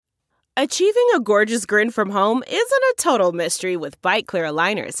Achieving a gorgeous grin from home isn't a total mystery with Bite Clear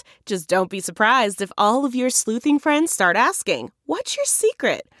aligners. Just don't be surprised if all of your sleuthing friends start asking, "What's your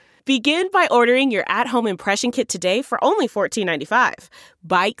secret?" Begin by ordering your at-home impression kit today for only $14.95.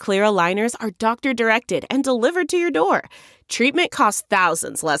 Bite Clear aligners are doctor-directed and delivered to your door. Treatment costs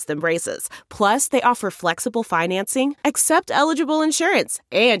thousands less than braces. Plus, they offer flexible financing, accept eligible insurance,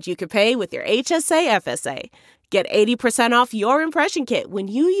 and you can pay with your HSA FSA. Get 80% off your impression kit when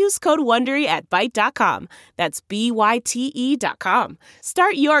you use code WONDERY at Byte.com. That's BYTE.com.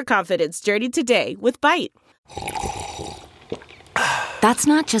 Start your confidence journey today with Byte. That's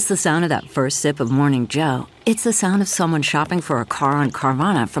not just the sound of that first sip of Morning Joe. It's the sound of someone shopping for a car on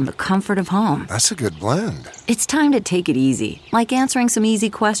Carvana from the comfort of home. That's a good blend. It's time to take it easy, like answering some easy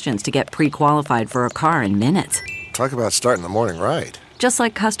questions to get pre-qualified for a car in minutes. Talk about starting the morning right. Just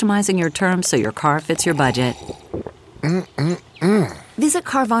like customizing your terms so your car fits your budget. Visit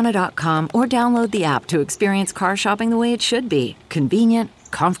Carvana.com or download the app to experience car shopping the way it should be. Convenient,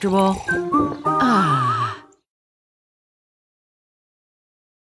 comfortable. Ah.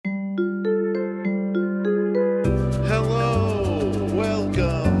 Hello,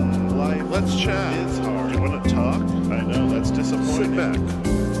 welcome. Let's chat. It's hard. You want to talk? I know, that's disappointing. Sit back.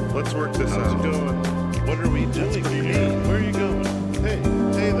 Let's work this out. How's it going? What are we doing here? Where are you going?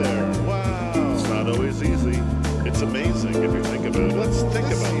 Hey there. Wow. It's not always easy. It's amazing if you think about it. Let's think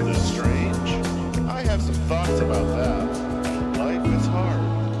about this. Strange. I have some thoughts about that. Life is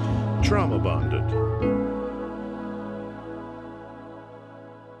hard. Trauma bonded.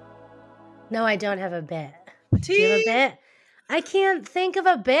 No, I don't have a bit. Do you have a bit? I can't think of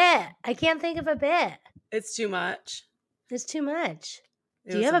a bit. It's too much. It's too much.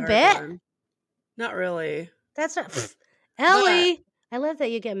 Do you was have a hard bit? one. Not really. That's not... Ellie! I love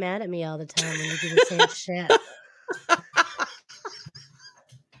that you get mad at me all the time when you do the same shit.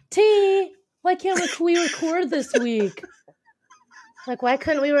 T, why can't we record this week? Like, why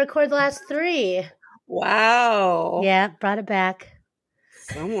couldn't we record the last 3? Wow. Yeah, brought it back.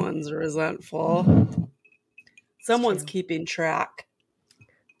 Someone's resentful. Someone's true. keeping track.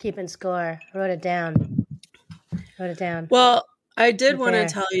 Keeping score. I wrote it down. Well, I did Right want to there.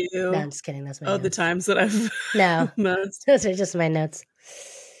 tell you No, I'm just kidding. That's my notes. the times that I've No. messed. Those are just my notes.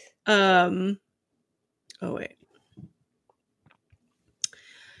 Oh, wait.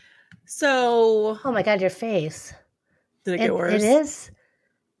 So, Oh my God, your face. did it get worse? It is.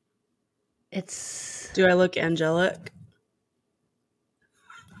 It's Do I look angelic?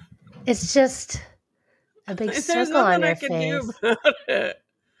 just a big There's circle on nothing I your can face. do about it.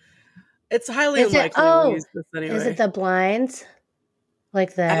 It's highly Is it- unlikely oh, to use this anyway. Is it the blinds?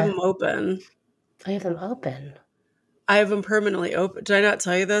 Like I have them open. you have them open. I have them permanently open. Did I not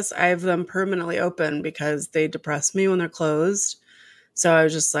tell you this? I have them permanently open because they depress me when they're closed. So I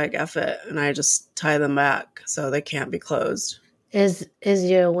was just like, F it. And I just tie them back so they can't be closed. Is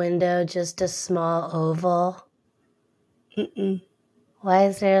your window just a small oval? Mm-mm. Why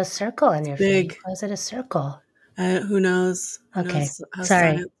is there a circle on your big. face? Why is it a circle? Who knows? Who Okay, knows how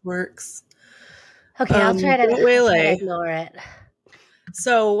sorry. science works. Okay, I'll try to Waylay. ignore it.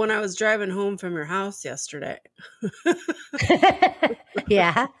 So when I was driving home from your house yesterday,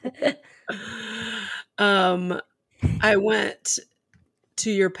 Yeah. I went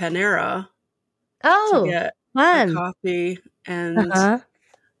to your Panera Oh, to get a fun. coffee and Uh-huh.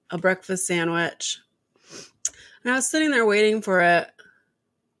 a breakfast sandwich. And I was sitting there waiting for it.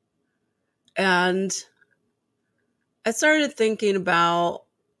 And I started thinking about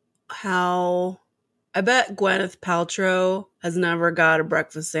how I bet Gwyneth Paltrow has never got a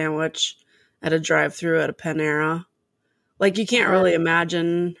breakfast sandwich at a drive-thru at a Panera. Like, you can't really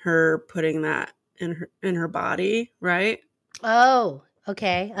imagine her putting that in her body, right? Oh,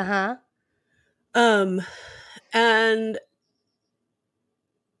 okay. Uh-huh. And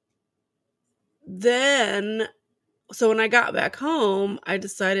then, so when I got back home, I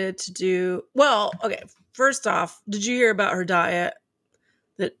decided to do, well, okay, first off, did you hear about her diet?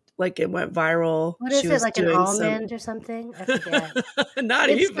 That, like, it went viral. What is She it, was like an doing almond or something? I forget. Not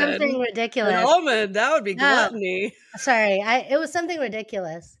It's even. something ridiculous. An almond, that would be gluttony. Sorry, it was something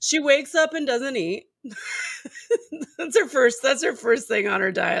ridiculous. She wakes up and doesn't eat. That's her first thing on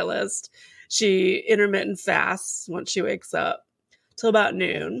her diet list. She intermittent fasts once she wakes up till about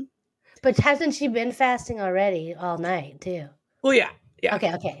noon. But hasn't she been fasting already all night too? Well, yeah.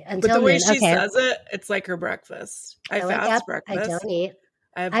 Okay. But Until the way noon. she Okay. says it, it's like her breakfast. I wake fast up, breakfast. I don't eat.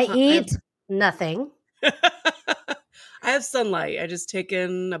 I eat nothing. I have sunlight. I just take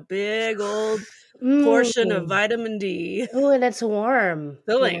in a big old portion of vitamin D. Ooh, and it's warm.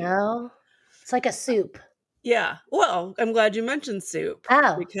 Filling. You know? It's like a soup. Yeah. Well, I'm glad you mentioned soup.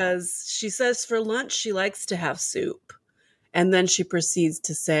 Oh. Because she says for lunch she likes to have soup. And then she proceeds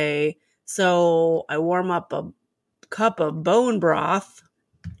to say, so I warm up a cup of bone broth.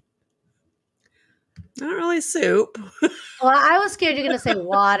 Not really soup. Well, I was scared you're going to say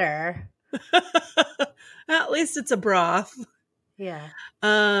water. At least it's a broth. Yeah.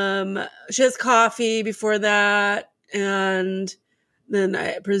 She has coffee before that, and then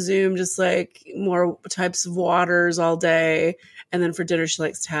I presume just like more types of waters all day. And then for dinner, she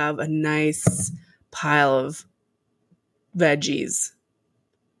likes to have a nice pile of veggies.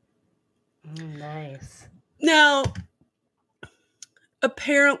 Nice. Now,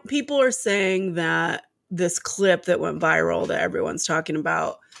 apparently, people are saying that this clip that went viral that everyone's talking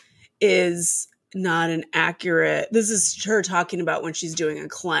about is not an accurate. This is her talking about when she's doing a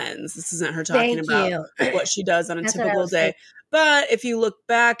cleanse. This isn't her talking about what she does on a typical day. Thinking. But if you look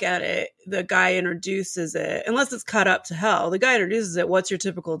back at it, the guy introduces it, unless it's cut up to hell. The guy introduces it. What's your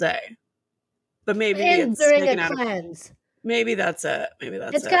typical day? But maybe it's during a cleanse. Maybe that's it.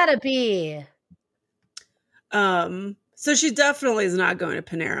 It's gotta be. So she definitely is not going to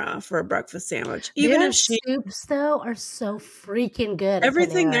Panera for a breakfast sandwich. Even if soups though are so freaking good.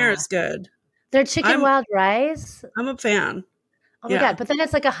 Everything there is good. Their chicken wild rice. I'm a fan. Oh my God. But then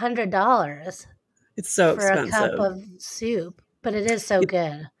it's like $100. It's so expensive. For a cup of soup. But it is so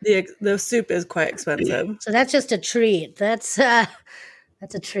good. The soup is quite expensive. So that's just a treat. That's a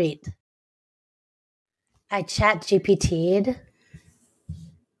treat. I chat GPT'd.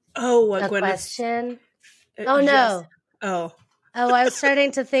 Oh, what question? Oh no. Oh, I was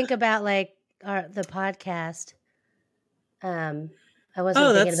starting to think about like the podcast. I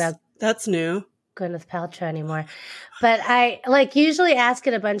wasn't thinking about that's new. Gwyneth Paltrow anymore, but I like usually ask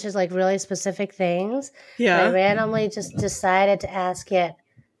it a bunch of like really specific things. Yeah, I randomly just decided to ask it,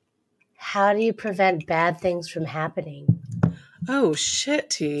 "How do you prevent bad things from happening?" Oh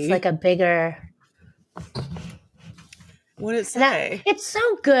shit, T. It's like a bigger. What did it say? It's so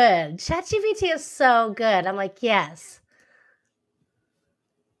good. ChatGPT is so good. I'm like, yes.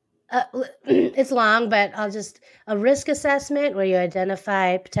 It's long, but a risk assessment where you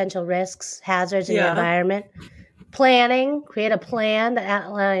identify potential risks, hazards in your environment. Planning, create a plan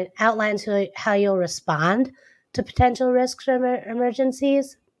that outlines how you'll respond to potential risks or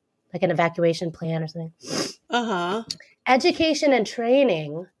emergencies, like an evacuation plan or something. Uh-huh. Education and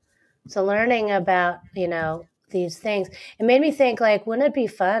training. So learning about, these things. It made me think, like, wouldn't it be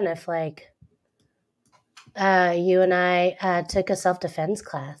fun if, like, you and I took a self-defense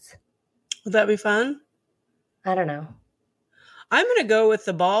class? Would that be fun? I don't know. I'm going to go with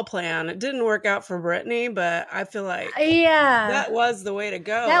the ball plan. It didn't work out for Brittany, but I feel like that was the way to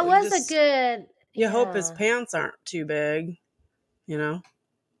go. That was a good... You hope his pants aren't too big,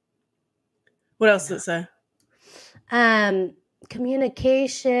 What else did it say?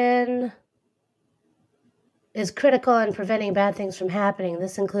 Communication is critical in preventing bad things from happening.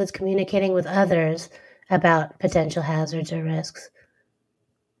 This includes communicating with others about potential hazards or risks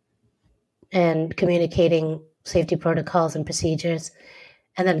and communicating safety protocols and procedures,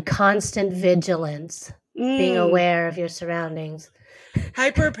 and then constant vigilance, being aware of your surroundings.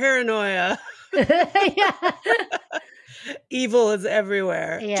 Hyper paranoia. Yeah. Evil is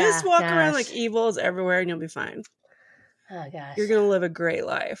everywhere. Yeah, just walk around like evil is everywhere and you'll be fine. Oh gosh. You're going to live a great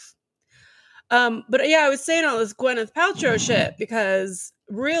life. But yeah, I was saying all this Gwyneth Paltrow shit because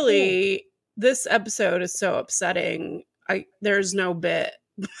really this episode is so upsetting. There's no bit.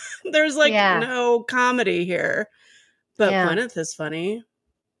 There's like no comedy here. But Gwyneth is funny.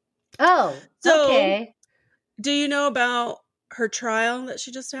 Oh, so, okay. Do you know about her trial that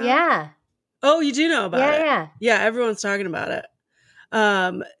she just had? Yeah. Oh, you do know about it? Yeah. Yeah, everyone's talking about it.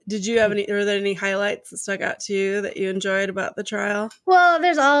 Did you have were there any highlights that stuck out to you that you enjoyed about the trial? Well,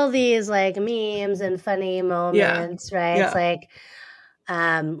 there's all these like memes and funny moments, right? Yeah. It's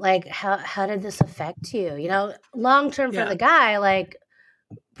like how did this affect you? Long term for the guy, like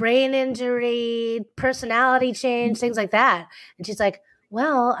brain injury, personality change, things like that. And she's like,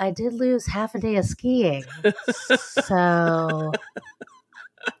 well, I did lose half a day of skiing. So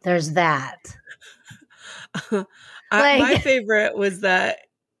there's that. My favorite was that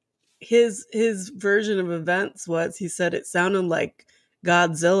his version of events was he said it sounded like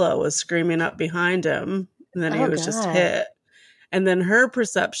Godzilla was screaming up behind him and then he was just hit. And then her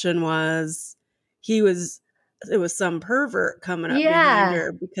perception was it was some pervert coming up behind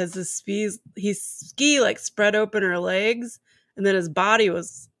her because his ski like spread open her legs and then his body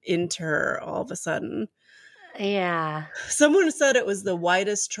was into her all of a sudden. Yeah. Someone said it was the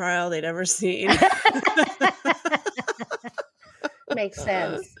whitest trial they'd ever seen. Makes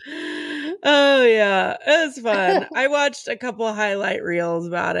sense. Oh yeah, it was fun. I watched a couple highlight reels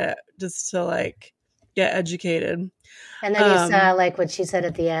about it just to like get educated. And then you saw like what she said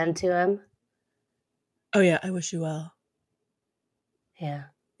at the end to him. Oh yeah, I wish you well. Yeah.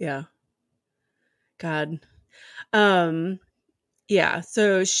 Yeah. God. Yeah.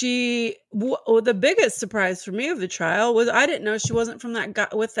 So the biggest surprise for me of the trial was I didn't know she wasn't from that guy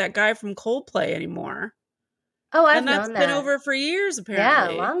with that guy from Coldplay anymore. Oh, I've and that's known been that. over for years,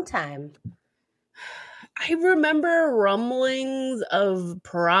 apparently. Yeah, a long time. I remember rumblings of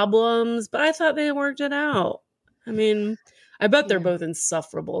problems, but I thought they worked it out. I mean, I bet they're both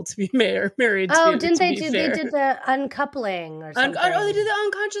insufferable to be married to. Oh, didn't they do? They did the uncoupling or something. Oh, they did the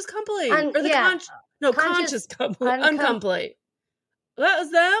unconscious coupling. Or the conscious coupling. Uncoupling. That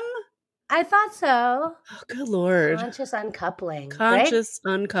was them? I thought so. Oh, good Lord. Conscious uncoupling. Conscious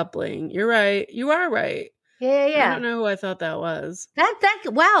uncoupling. You're right. You are right. Yeah. I don't know who I thought that was.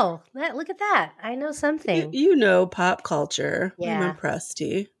 Wow. Look at that. I know something. You know pop culture. Yeah. I'm impressed,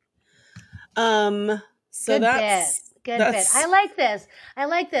 T. So Good bit. I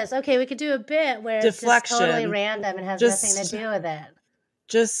like this. Okay, we could do a bit where deflection. It's just totally random and has nothing to do with it.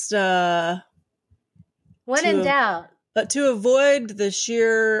 Just when in doubt. But to avoid the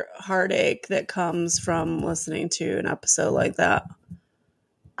sheer heartache that comes from listening to an episode like that.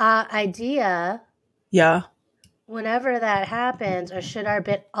 Idea. Yeah. Whenever that happens, or should our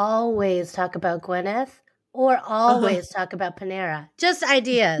bit always talk about Gwyneth or always talk about Panera? Just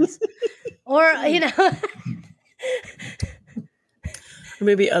ideas. Or, or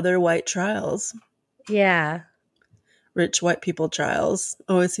maybe other white trials. Yeah. Rich white people trials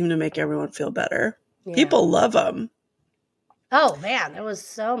always seem to make everyone feel better. Yeah. People love them. Oh, man, there was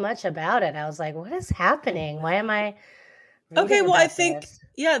so much about it. I was like, what is happening? Why am I... Okay, well, I think,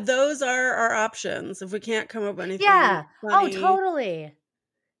 those are our options. If we can't come up with anything funny. Oh, totally.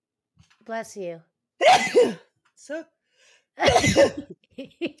 Bless you. So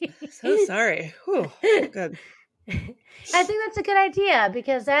sorry. Whew, good. I think that's a good idea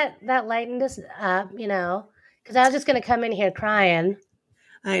because that lightened us up, because I was just going to come in here crying.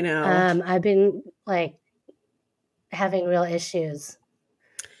 I know. I've been like having real issues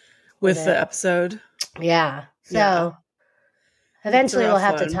with the episode. Yeah. So eventually we'll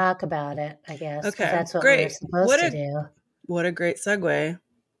have to talk about it, I guess. Okay. That's what great. we're supposed to do. What a great segue.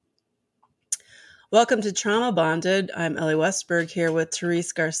 Welcome to Trauma Bonded. I'm Ellie Westberg here with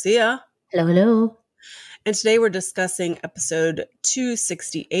Therese Garcia. Hello. And today we're discussing episode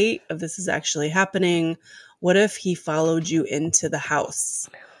 268 of This Is Actually Happening. What if he followed you into the house?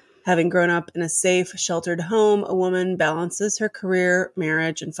 Having grown up in a safe, sheltered home, a woman balances her career,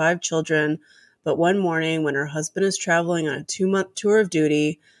 marriage, and 5 children. But one morning, when her husband is traveling on a 2-month tour of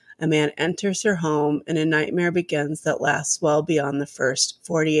duty, a man enters her home and a nightmare begins that lasts well beyond the first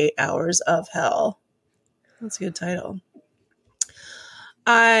 48 hours of hell. That's a good title.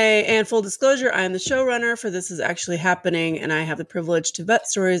 And full disclosure, I am the showrunner for This Is Actually Happening, and I have the privilege to vet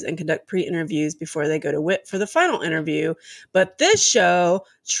stories and conduct pre-interviews before they go to WIT for the final interview. But this show,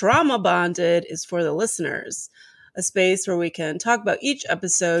 Trauma Bonded, is for the listeners. A space where we can talk about each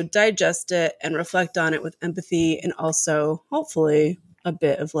episode, digest it, and reflect on it with empathy and also, hopefully, a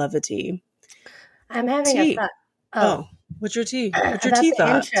bit of levity. I'm having a thought. Oh, what's your tea? What's your tea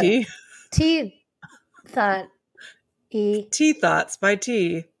thought? Tea thought. Tea thoughts by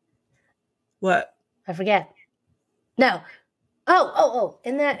T. What? I forget. No. Oh.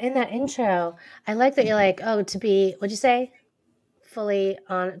 In that intro, I like that you're like, to be, what'd you say? Fully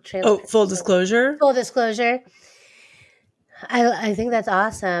on full disclosure? Full disclosure. I think that's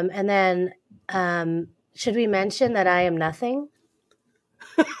awesome. And then should we mention that I am nothing?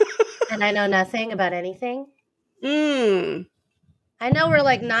 And I know nothing about anything? I know we're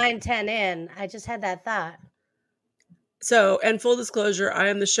like 9-10 in. I just had that thought. So, and full disclosure, I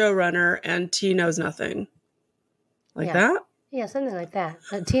am the showrunner and T knows nothing. That? Yeah, something like that.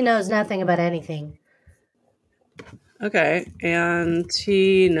 T knows nothing about anything. Okay, and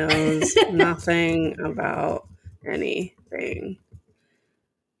T knows nothing about anything.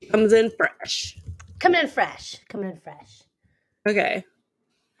 Comes in fresh. Coming in fresh. Okay.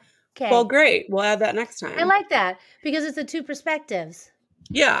 Well, great. We'll add that next time. I like that because it's the 2 perspectives.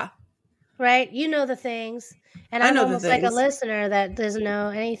 Yeah. Right? You know the things. And I'm almost like a listener that doesn't know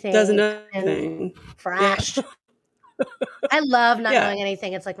anything. Doesn't know anything. Fresh. Yeah. I love not knowing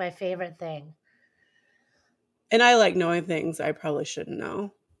anything. It's like my favorite thing. And I like knowing things I probably shouldn't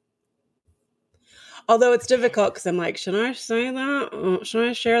know. Although it's difficult because I'm like, should I say that? Should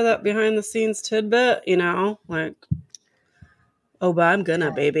I share that behind the scenes tidbit? But I'm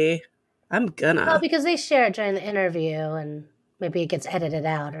gonna, baby. I'm gonna. Well, because they share it during the interview and maybe it gets edited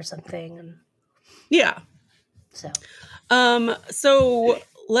out or something. And Yeah. So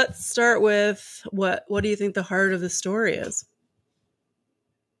let's start with what do you think the heart of the story is?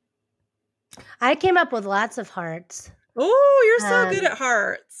 I came up with lots of hearts. Oh, you're so good at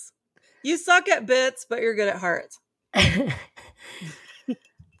hearts. You suck at bits, but you're good at hearts. It's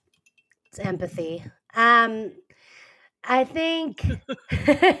empathy. I think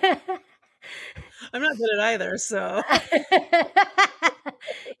I'm not good at either, so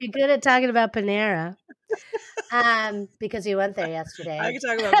you're good at talking about Panera. Because you went there yesterday. I could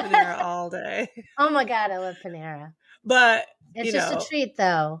talk about Panera all day. Oh my God, I love Panera. But it's just a treat,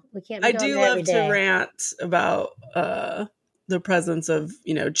 though. We can't. I do love to rant about the presence of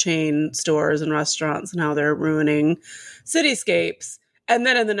chain stores and restaurants and how they're ruining cityscapes. And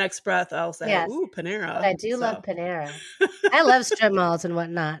then in the next breath, I'll say, yes. Ooh, Panera. But I do love Panera. I love strip malls and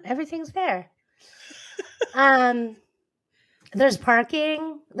whatnot. Everything's there. There's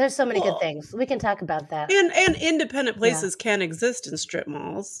parking. There's so many good things. We can talk about that. And independent places can exist in strip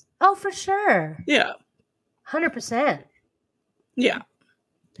malls. Oh, for sure. Yeah. 100%. Yeah.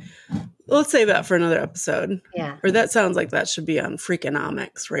 Let's save that for another episode. Yeah. Or that sounds like that should be on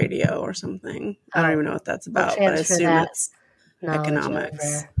Freakonomics radio or something. I don't even know what that's about, but I assume it's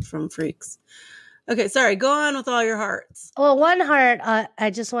economics from Freaks. Okay, sorry. Go on with all your hearts. Well, one heart, I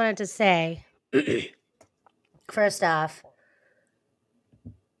just wanted to say, first off,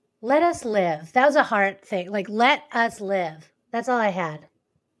 let us live. That was a heart thing. Like, let us live. That's all I had.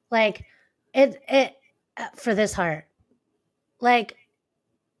 Like, it for this heart. Like,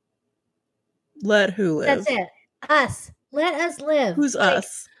 let who live? That's it. Us. Let us live. Who's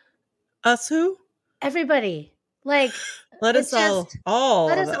us? Us who? Everybody. Like, let us all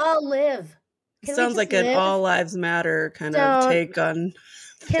let us all live. Sounds like an all lives matter kind of take on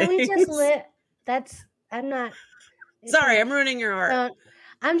Can we just live? I'm not. Sorry, I'm ruining your art.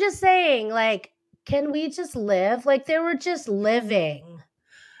 I'm just saying, like, can we just live? Like, they were just living.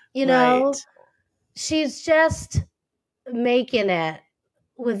 You know? Right. She's just making it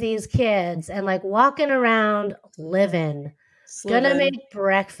with these kids and, like, walking around living. Gonna make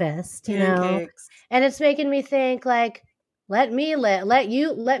breakfast, you know? And it's making me think, like, let me live.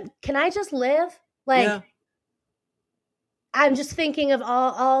 Can I just live? Like, I'm just thinking of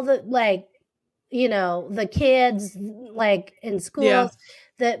all the, like, you know, the kids, like, in schools,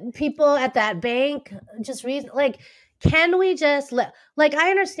 the people at that bank, just like, can we just live? Like, I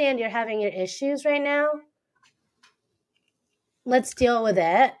understand you're having your issues right now. Let's deal with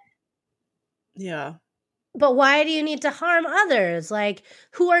it. Yeah. But why do you need to harm others? Like,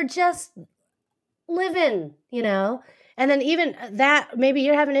 who are just living, you know? And then even that, maybe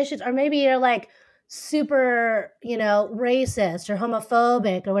you're having issues, or maybe you're, like, super, you know, racist or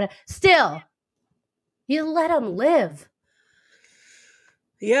homophobic or whatever. Still, you let them live.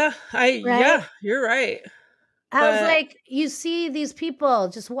 Yeah, yeah, you're right. I was like, you see these people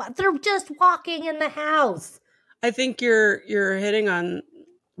they're just walking in the house. I think you're hitting on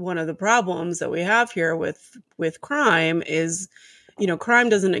one of the problems that we have here with crime is, you know, crime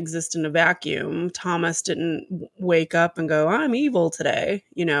doesn't exist in a vacuum. Thomas didn't wake up and go, I'm evil today.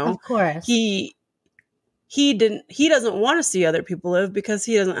 You know, of course he doesn't want to see other people live because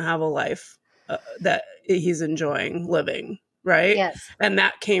he doesn't have a life that he's enjoying living. Right. Yes. And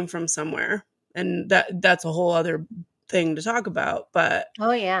that came from somewhere. And that's a whole other thing to talk about. But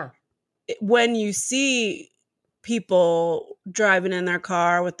oh yeah, when you see people driving in their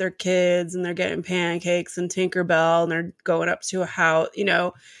car with their kids and they're getting pancakes and Tinkerbell and they're going up to a house, you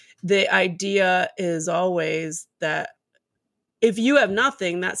know, the idea is always that if you have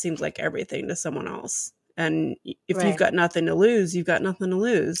nothing, that seems like everything to someone else. And if you've got nothing to lose, you've got nothing to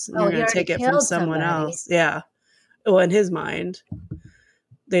lose. And you're going to take it from someone else. Yeah. Well, in his mind,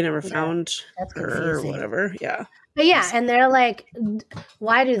 they never found her or whatever. Yeah. But yeah, and they're like,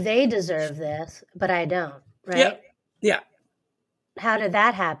 why do they deserve this, but I don't? Right? Yep. Yeah. How did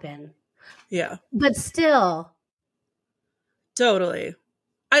that happen? Yeah. But still. Totally.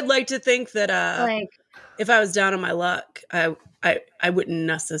 I'd like to think that if I was down on my luck, I wouldn't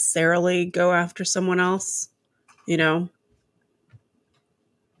necessarily go after someone else. You know?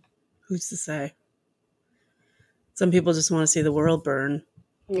 Who's to say? Some people just want to see the world burn.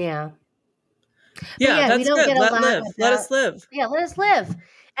 Yeah. Yeah, that's good. Let us live. Yeah, let us live.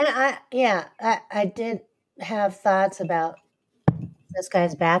 And I did have thoughts about this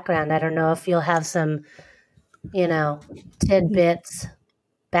guy's background. I don't know if you'll have some, you know, tidbits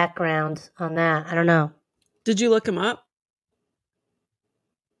background on that. I don't know. Did you look him up?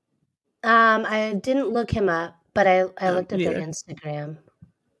 I didn't look him up, but I looked at the Instagram.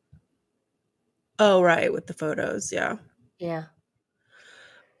 Oh, right, with the photos, yeah. Yeah.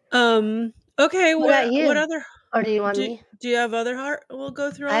 Okay. What about you? What other? Or do you want me? Do you have other heart? We'll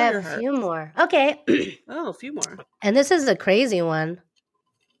go through all I have your a hearts. few more. Okay. Oh, a few more. And this is a crazy one,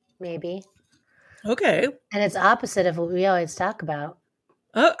 maybe. Okay. And it's opposite of what we always talk about.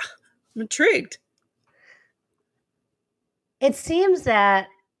 Oh, I'm intrigued. It seems that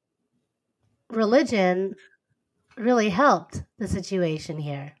religion really helped the situation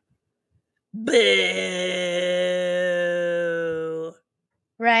here. Boo.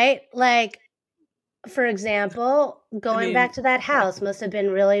 Right? Like, for example, going back to that house must have been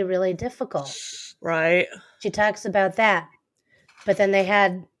really, really difficult. Right. She talks about that. But then they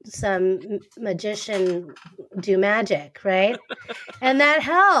had some magician do magic, right? And that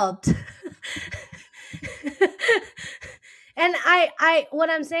helped. And I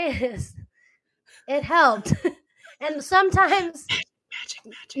what I'm saying is it helped. And sometimes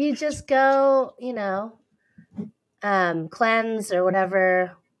Magic. you just go, cleanse or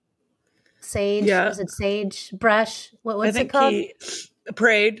whatever. Sage. Yeah. Was it sage brush? What's it called? He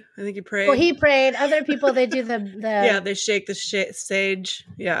prayed. I think he prayed. Well, he prayed. Other people, they do the yeah, they shake the sage.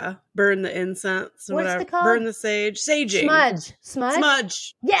 Yeah, burn the incense and what's whatever. it called? Burn the sage. Saging.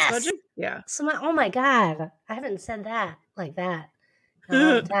 Smudge. Yes. Smudging? Yeah. Oh my God, I haven't said that like that in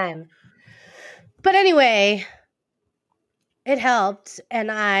a long time. But anyway, it helped,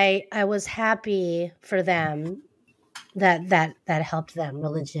 and I was happy for them that helped them,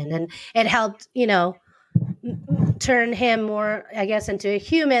 religion, and it helped, turn him more, I guess, into a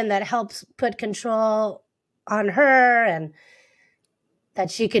human that helps put control on her, and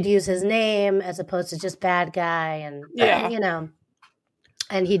that she could use his name as opposed to just bad guy, and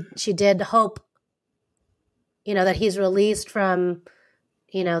and she did hope, that he's released from,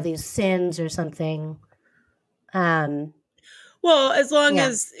 these sins or something. Well, as long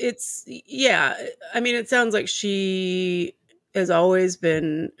as it's, I mean, it sounds like she has always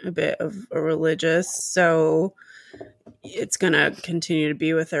been a bit of a religious, so it's going to continue to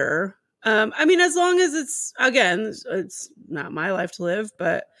be with her. I mean, as long as it's not my life to live,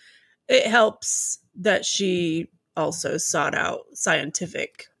 but it helps that she also sought out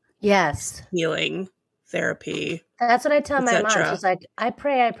scientific healing therapy. That's what I tell my mom. She's like, I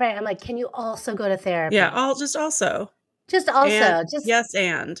pray. I'm like, can you also go to therapy? Yeah, also.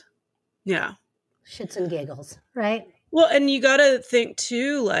 And yeah. Shits and giggles, right? Well, and you got to think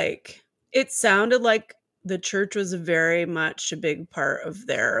too, like, it sounded like the church was very much a big part of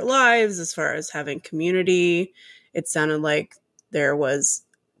their lives as far as having community. It sounded like there was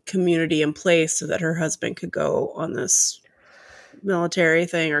community in place so that her husband could go on this military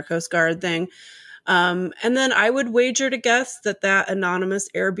thing or Coast Guard thing. And then I would wager to guess that anonymous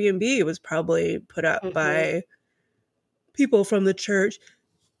Airbnb was probably put up by people from the church.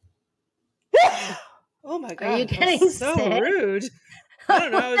 Oh my God. Are you getting so sick? Rude. I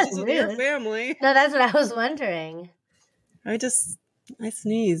don't know. I was just with your family. No, that's what I was wondering. I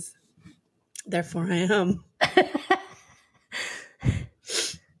sneeze. Therefore I am.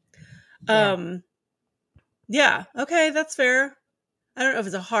 Yeah. Okay. That's fair. I don't know if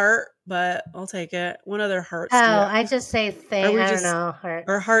it's a heart, but I'll take it. One other heart. I just say thing. I don't know. Heart.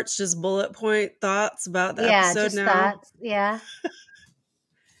 Our hearts just bullet point thoughts about the episode just now. Thoughts. Yeah.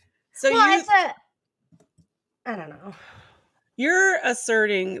 So I don't know. You're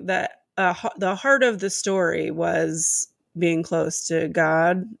asserting that the heart of the story was being close to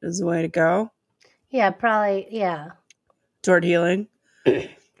God is the way to go? Yeah, probably. Yeah. Toward healing?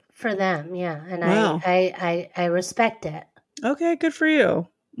 For them, yeah. And wow. I respect it. Okay, good for you.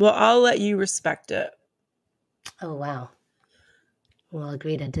 Well, I'll let you respect it. Oh, wow. We'll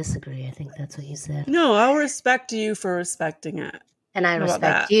agree to disagree. I think that's what you said. No, I'll respect you for respecting it. And I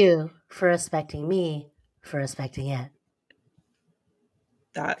respect you for respecting me for respecting it.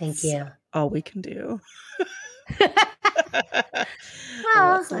 Thank you. All we can do. Well,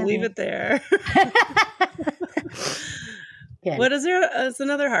 let's leave it there. What is there? It's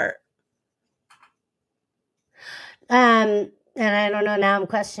another heart. And I don't know. Now I'm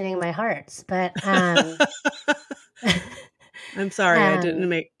questioning my hearts, but I'm sorry. I didn't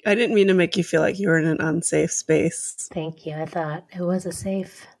mean to make you feel like you were in an unsafe space. Thank you. I thought it was a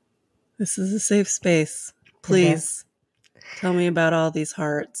safe. This is a safe space. Please tell me about all these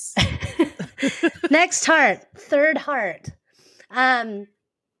hearts. Next heart, third heart.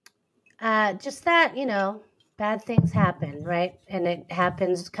 Just that, bad things happen, right? And it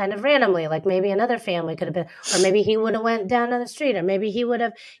happens kind of randomly. Like maybe another family could have been, or maybe he would have went down on the street, or maybe he would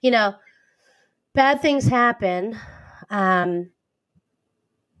have, bad things happen. And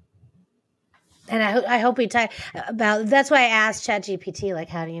I hope we talk about, that's why I asked ChatGPT, like,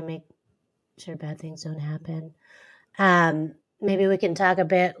 how do you make sure bad things don't happen? Maybe we can talk a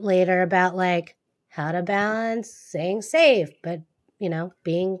bit later about like how to balance staying safe, but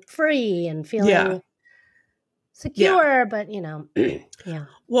being free and feeling secure, but yeah.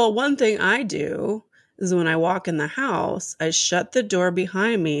 Well, one thing I do is when I walk in the house, I shut the door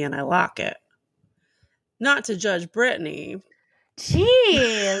behind me and I lock it. Not to judge Brittany.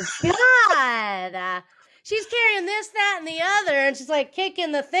 Jeez, God. She's carrying this, that, and the other, and she's like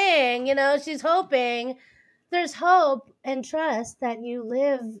kicking the thing, she's hoping there's hope and trust that you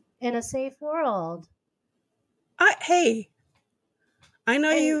live in a safe world. I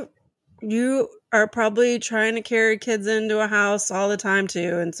know you are probably trying to carry kids into a house all the time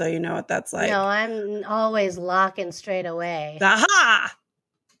too, and so you know what that's like. No, I'm always locking straight away. Aha!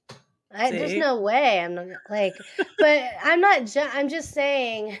 There's no way. I'm not like, but I'm not. I'm just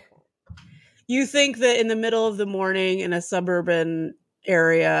saying. You think that in the middle of the morning in a suburban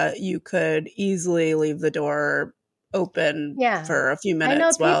area, you could easily leave the door open for a few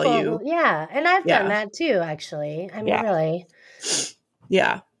minutes while you. Yeah, and I've done that too. Actually, I mean, really.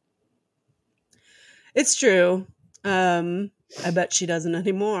 Yeah, it's true. I bet she doesn't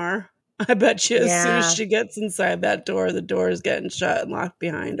anymore. I bet you as soon as she gets inside that door, the door is getting shut and locked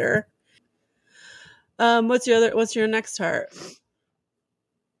behind her. What's your next heart?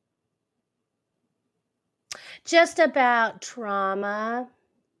 Just about trauma.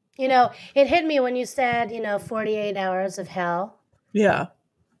 It hit me when you said, 48 hours of hell. Yeah.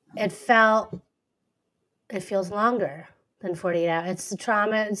 It feels longer than 48 hours. It's the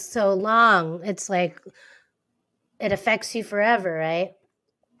trauma. It's so long. It's like, it affects you forever, right?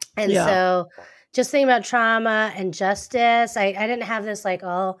 And so just thinking about trauma and justice, I didn't have this like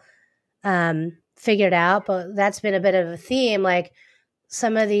all figured out, but that's been a bit of a theme. Like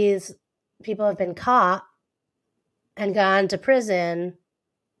some of these people have been caught and gone to prison,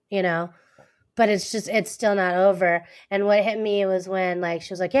 but it's still not over. And what hit me was when like,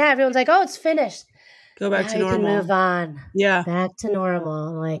 she was like, yeah, everyone's like, oh, it's finished. Go back to normal. You can move on. Yeah. Back to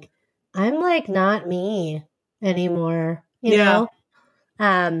normal. I'm like not me anymore, you know?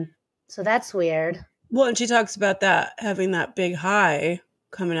 So that's weird. Well, and she talks about that, having that big high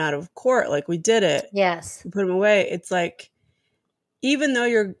coming out of court. Like we did it. Yes. We put him away. It's like, even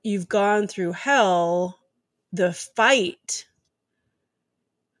though you've gone through hell, the fight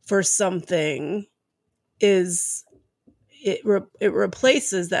for something is it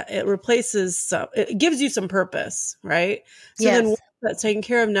replaces that. It replaces it gives you some purpose, right? So then once that's taken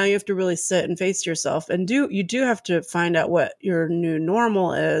care of, now you have to really sit and face yourself and you do have to find out what your new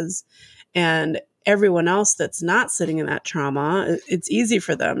normal is. And everyone else that's not sitting in that trauma, it's easy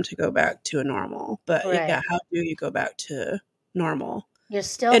for them to go back to a normal. But how do you go back to normal? You're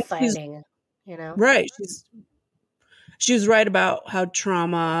still fighting, Right. She was right about how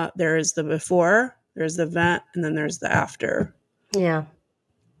trauma, there is the before, there's the event, and then there's the after. Yeah.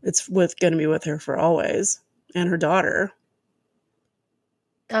 It's going to be with her for always. And her daughter.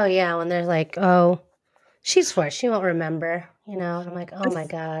 Oh, yeah. When they're like, oh, she's four. She won't remember, And I'm like, oh, my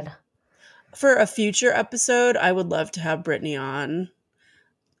God. For a future episode, I would love to have Brittany on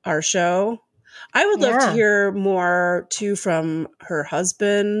our show. I would love to hear more, too, from her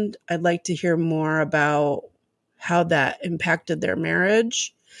husband. I'd like to hear more about how that impacted their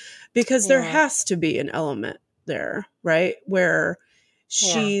marriage, because there has to be an element there, right? Where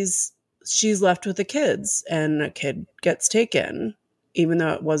she's left with the kids and a kid gets taken, even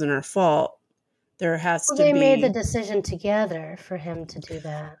though it wasn't her fault. There has to be. They made the decision together for him to do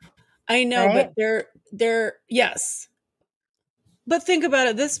that. I know, right? But they're yes. But think about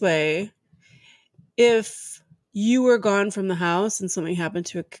it this way. If you were gone from the house and something happened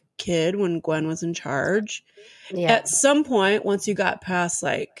to a kid when Gwen was in charge, at some point, once you got past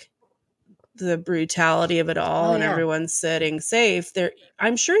like the brutality of it all and everyone's sitting safe there,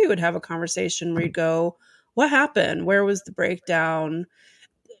 I'm sure you would have a conversation where you'd go, what happened? Where was the breakdown?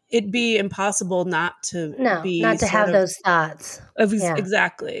 It'd be impossible not to have those thoughts.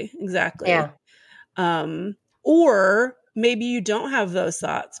 Exactly. Yeah. Or maybe you don't have those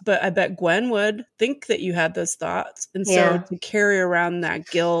thoughts, but I bet Gwen would think that you had those thoughts. And so to carry around that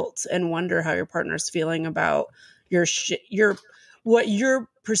guilt and wonder how your partner's feeling about what you're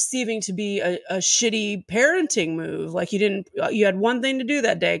perceiving to be a shitty parenting move. Like you had one thing to do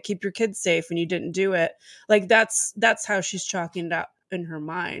that day, keep your kids safe, and you didn't do it. Like that's how she's chalking it up in her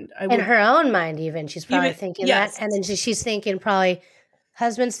mind. In her own mind, even she's probably thinking that. And then she's thinking probably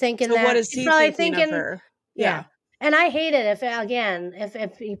husband's thinking that. What is he thinking of her? Yeah. And I hate it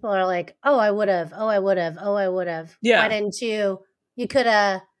if people are like, oh, I would have. Yeah. Why didn't you? You could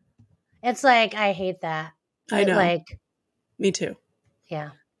have. It's like, I hate that. I know. Like, me too.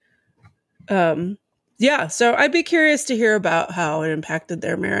 Yeah. Yeah, so I'd be curious to hear about how it impacted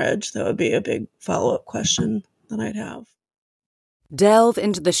their marriage. That would be a big follow-up question that I'd have. Delve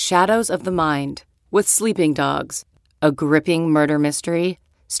into the shadows of the mind with Sleeping Dogs, a gripping murder mystery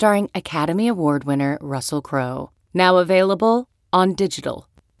starring Academy Award winner Russell Crowe. Now available on digital.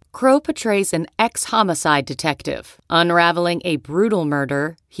 Crowe portrays an ex-homicide detective unraveling a brutal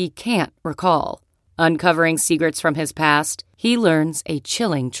murder he can't recall. Uncovering secrets from his past, he learns a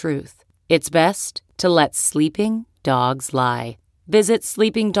chilling truth. It's best to let sleeping dogs lie. Visit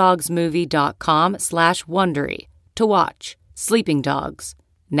sleepingdogsmovie.com/Wondery to watch Sleeping Dogs,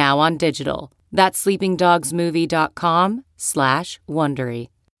 now on digital. That's sleepingdogsmovie.com/Wondery.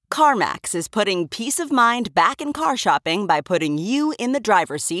 CarMax is putting peace of mind back in car shopping by putting you in the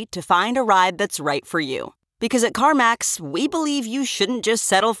driver's seat to find a ride that's right for you. Because at CarMax, we believe you shouldn't just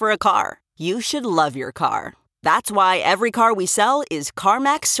settle for a car. You should love your car. That's why every car we sell is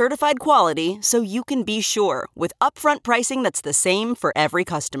CarMax certified quality, so you can be sure with upfront pricing that's the same for every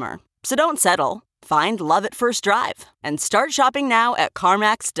customer. So don't settle. Find love at first drive and start shopping now at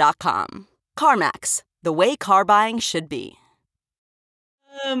CarMax.com. CarMax, the way car buying should be.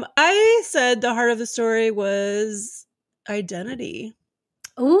 I said the heart of the story was identity.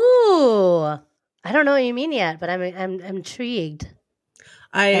 Ooh, I don't know what you mean yet, but I'm intrigued.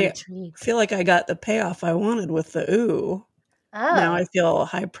 I feel like I got the payoff I wanted with the ooh. Oh. Now I feel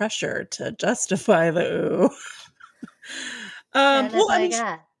high pressure to justify the ooh. That's all I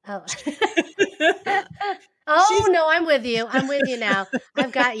got. Oh. No, I'm with you. I'm with you now.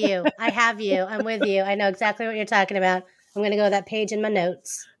 I've got you. I have you. I'm with you. I know exactly what you're talking about. I'm going to go to that page in my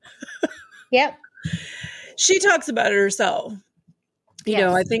notes. Yep. She talks about it herself. You Yes.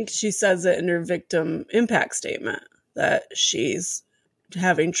 know, I think she says it in her victim impact statement that she's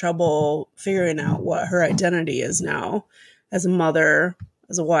having trouble figuring out what her identity is now as a mother,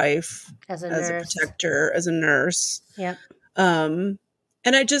 as a wife, as a protector, as a nurse. Yep. And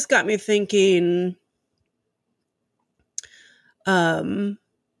it just got me thinking,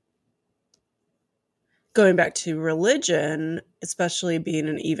 going back to religion, especially being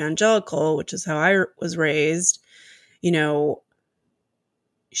an evangelical, which is how I was raised, you know,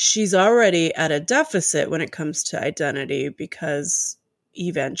 she's already at a deficit when it comes to identity because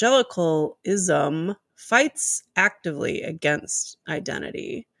evangelicalism fights actively against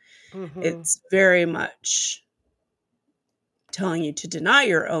identity. Mm-hmm. It's very much telling you to deny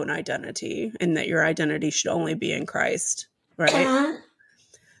your own identity and that your identity should only be in Christ, right?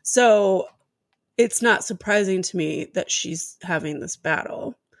 So it's not surprising to me that she's having this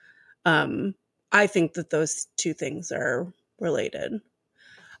battle. I think that those two things are related.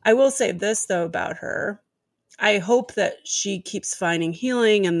 I will say this, though, about her. I hope that she keeps finding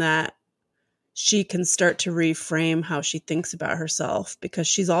healing and that she can start to reframe how she thinks about herself because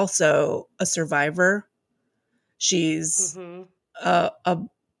she's also a survivor. She's a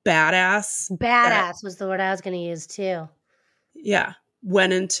badass. Badass was the word I was going to use, too. Yeah.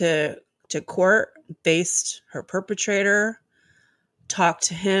 Went into court, faced her perpetrator, talked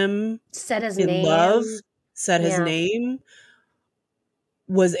to him. Said his in name. Love, said his name.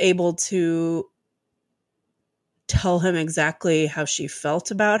 Was able to tell him exactly how she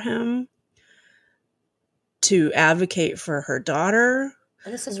felt about him, to advocate for her daughter.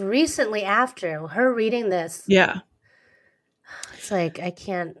 And this is recently after her reading this. Yeah. It's like, I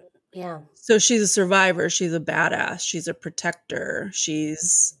can't, yeah. So she's a survivor. She's a badass. She's a protector.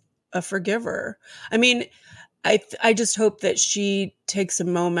 She's a forgiver. I mean, I just hope that she takes a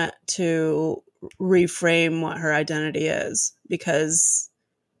moment to reframe what her identity is because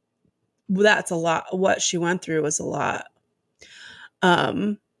that's a lot. What she went through was a lot.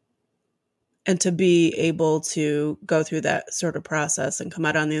 And to be able to go through that sort of process and come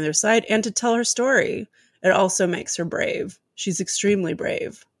out on the other side and to tell her story, it also makes her brave. She's extremely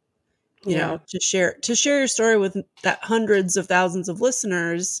brave, you know, to share your story with that hundreds of thousands of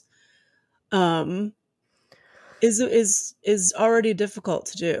listeners, is already difficult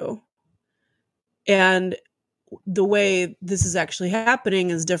to do. And the way this is actually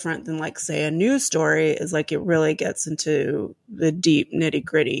happening is different than, like, say, a news story. Is like it really gets into the deep nitty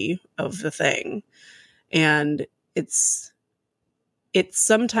gritty of the thing. And it's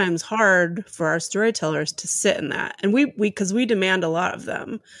sometimes hard for our storytellers to sit in that. And because we demand a lot of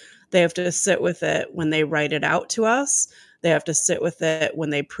them. They have to sit with it when they write it out to us. They have to sit with it when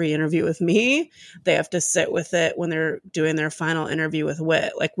they pre-interview with me. They have to sit with it when they're doing their final interview with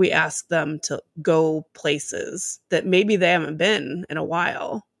Wit. Like, we ask them to go places that maybe they haven't been in a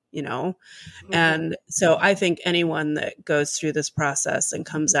while, you know? Mm-hmm. And so I think anyone that goes through this process and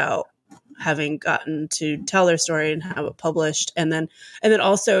comes out having gotten to tell their story and have it published, and then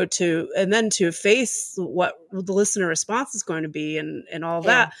also to face what the listener response is going to be and all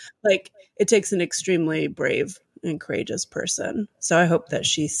that. Like, it takes an extremely brave and courageous person. So I hope that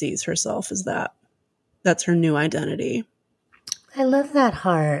she sees herself as that. That's her new identity. I love that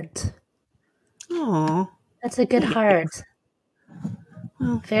heart. Oh, that's a good heart.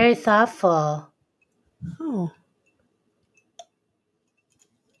 Well, very thoughtful. Oh.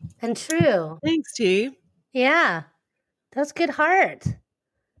 And true. Thanks, T. Yeah. That's good heart.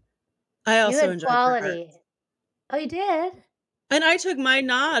 I also enjoyed quality. Oh, you did? And I took my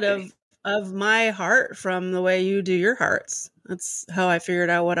nod of my heart from the way you do your hearts. That's how I figured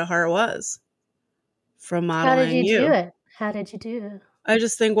out what a heart was from modeling you. How did you do it? How did you do it? I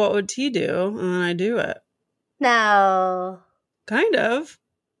just think, what would T do? And then I do it. No. Kind of.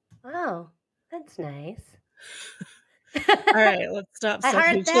 Oh, that's nice. All right, let's stop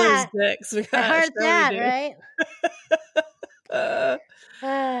sucking each other's dicks. I heard that, right?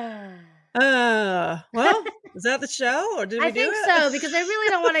 Well, is that the show, or did we do it? I think so, because I really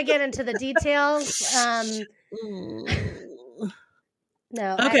don't want to get into the details.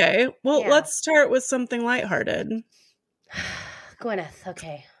 No. Okay, let's start with something lighthearted. Gwyneth,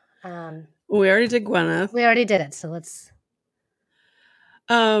 okay. We already did Gwyneth. We already did it, so let's...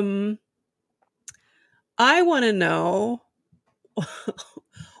 I want to know,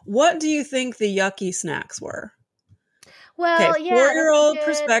 what do you think the yucky snacks were? Well, okay, 4-year-old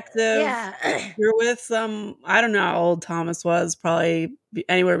perspective. Yeah. You're with some, I don't know how old Thomas was, probably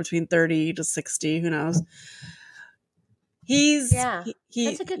anywhere between 30 to 60, who knows. That's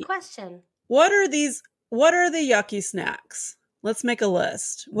a good question. What are the yucky snacks? Let's make a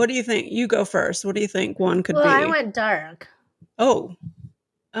list. What do you think? You go first. What do you think one could be? Well, I went dark. Oh,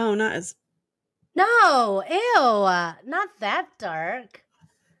 not as... No, ew, not that dark.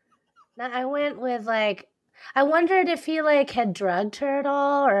 No, I went with I wondered if he had drugged her at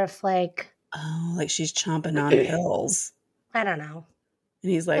all, or if like she's chomping on pills. I don't know.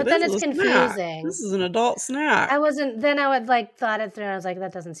 And he's like, but then it's confusing. This is an adult snack. I would thought it through, and I was like,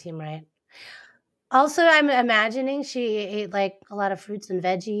 that doesn't seem right. Also, I'm imagining she ate a lot of fruits and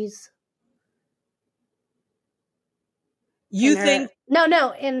veggies. You think?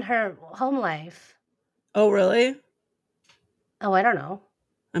 No, in her home life. Oh, really? Oh, I don't know.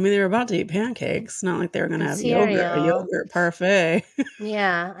 I mean, they were about to eat pancakes. Not like they were going to have a yogurt parfait.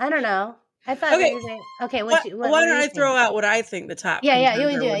 Yeah, I don't know. I thought. Okay, why don't I throw out what I think the top? Yeah,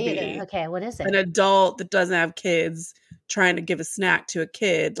 you do it. Okay, what is it? An adult that doesn't have kids trying to give a snack to a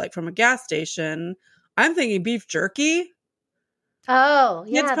kid, like from a gas station. I'm thinking beef jerky. Oh,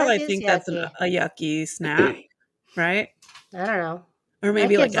 yeah. Kids probably think that's a yucky snack, right? I don't know. Or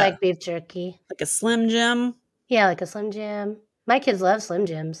maybe my kids like beef jerky, like a Slim Jim. Yeah, like a Slim Jim. My kids love Slim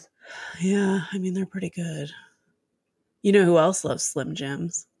Jims. Yeah, I mean, they're pretty good. You know who else loves Slim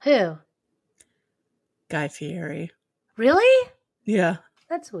Jims? Who? Guy Fieri. Really? Yeah.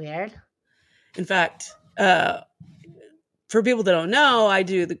 That's weird. In fact, for people that don't know, I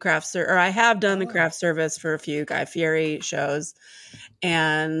do the I have done the craft service for a few Guy Fieri shows,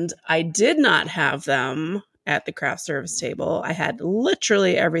 and I did not have them at the craft service table. I had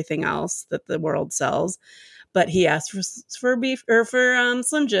literally everything else that the world sells, but he asked for beef or for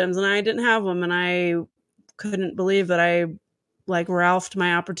Slim Jims, and I didn't have them, and I couldn't believe that I Ralphed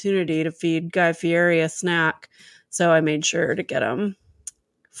my opportunity to feed Guy Fieri a snack, so I made sure to get him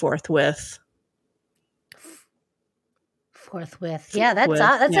forthwith. Yeah, that's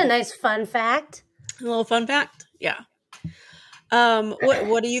a nice fun fact. A little fun fact, yeah.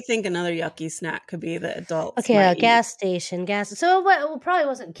 What do you think another yucky snack could be that adults? Okay, a gas station, So it probably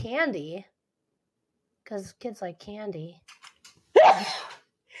wasn't candy, because kids like candy.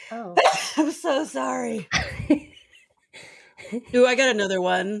 Oh, I'm so sorry. Ooh, I got another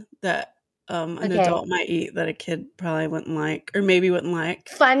one that an adult might eat that a kid probably wouldn't like, or maybe wouldn't like.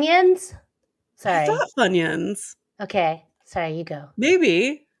 Funyuns? Sorry. I thought Funyuns. Okay. Sorry, you go.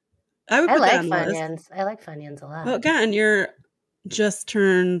 Maybe. I like Funyuns. I like Funyuns a lot. Well, again, you're just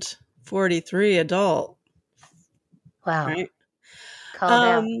turned 43 adult. Wow. Right?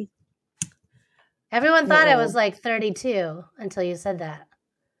 Calm down. Everyone thought I was 32 until you said that.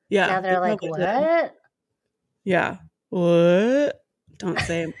 Yeah. Now they're like, what? Yeah. What? Don't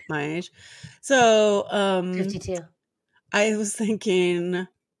say my age. So, 52. I was thinking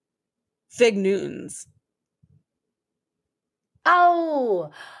Fig Newtons. Oh,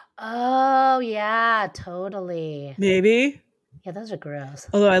 yeah, totally. Maybe. Yeah, those are gross.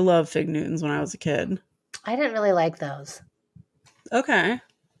 Although I loved Fig Newtons when I was a kid. I didn't really like those. Okay.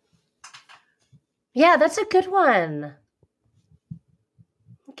 Yeah, that's a good one.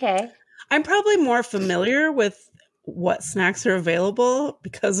 Okay. I'm probably more familiar with what snacks are available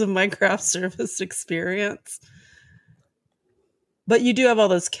because of my craft service experience. But you do have all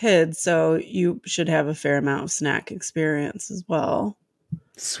those kids, so you should have a fair amount of snack experience as well.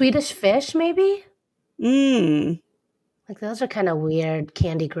 Swedish fish, maybe? Like those are kind of weird,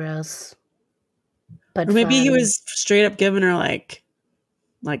 candy gross. But or maybe fun. he was straight up giving her like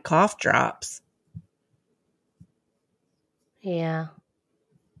cough drops. Yeah.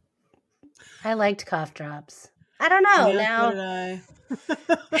 I liked cough drops. I don't know now. So did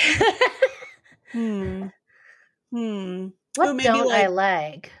I. What don't I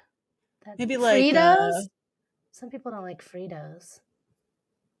like? Maybe like Fritos? Some people don't like Fritos.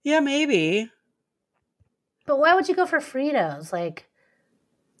 Yeah, maybe. But why would you go for Fritos? Like,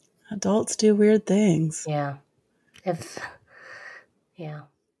 adults do weird things. Yeah.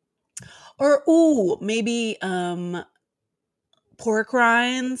 Or maybe pork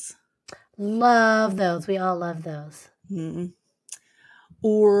rinds. Love those. We all love those.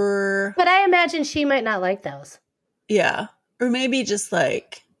 Or but I imagine she might not like those. Yeah. Or maybe just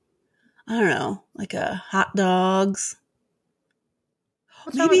like, I don't know, like hot dogs.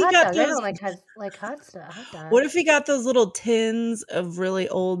 What's wrong with hot dogs? I don't like hot dogs. What if he got those little tins of really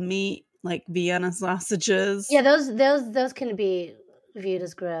old meat, like Vienna sausages? Yeah, those can be viewed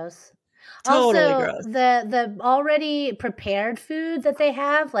as gross. Totally also, gross. The already prepared food that they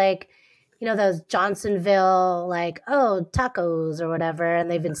have, like, you know, those Johnsonville, like, tacos or whatever, and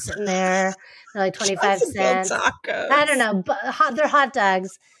they've been sitting there. They're like 25 cents. Tacos. I don't know, but they're hot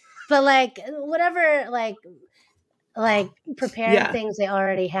dogs. But like whatever, like prepared things they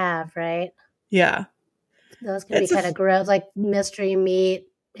already have, right? Yeah. Those can be kind of gross, like mystery meat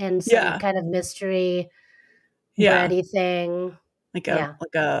and some kind of mystery bready thing. Like a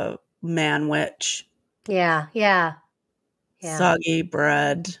man-witch. Yeah. Soggy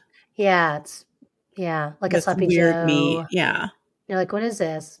bread. Yeah, it's like with a sloppy weird Joe. Meat. Yeah. You're like, what is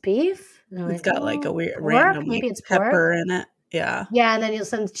this? Beef? It's got like a weird pork? random Maybe it's pepper pork? in it. Yeah. Yeah, and then you'll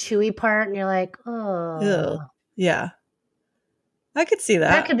some chewy part, and you're like, oh. Ew. Yeah. I could see that.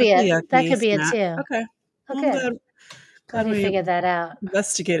 That could be it. That could be it snack. too. Okay. Okay. Glad we figured that out.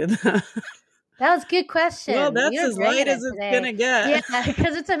 Investigated that. That was a good question. Well, that's as light as it's going to get. Yeah,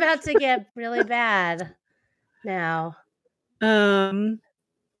 because it's about to get really bad now.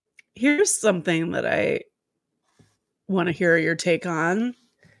 Here's something that I want to hear your take on.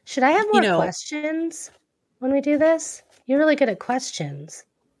 Should I have more questions when we do this? You're really good at questions.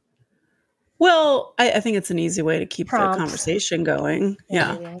 Well, I think it's an easy way to keep Prompts. the conversation going.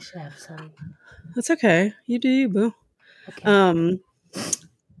 Yeah. Maybe I should have some. That's okay. You do you, boo. Okay.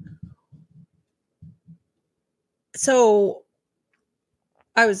 So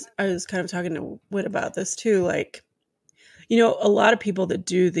I was kind of talking to Whit about this too. Like, you know, a lot of people that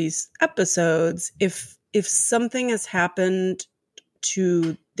do these episodes, if something has happened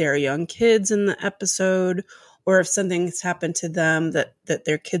to their young kids in the episode, or if something has happened to them that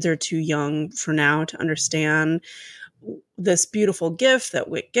their kids are too young for now to understand, this beautiful gift that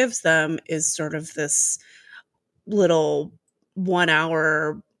Whit gives them is sort of this little 1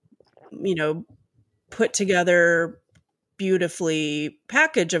 hour, you know, put together beautifully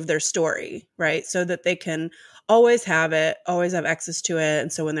package of their story, right? So that they can always have it, always have access to it.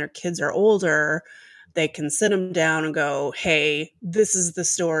 And so when their kids are older, they can sit them down and go, hey, this is the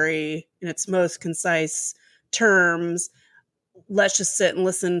story in its most concise terms. Let's just sit and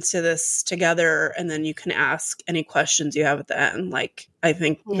listen to this together. And then you can ask any questions you have at the end. Like, I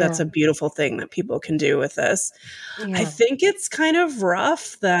think that's a beautiful thing that people can do with this. Yeah. I think it's kind of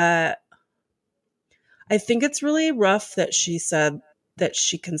rough it's really rough that she said that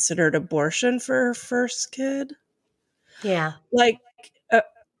she considered abortion for her first kid. Yeah. Like,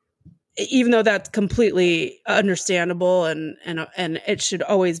 even though that's completely understandable and it should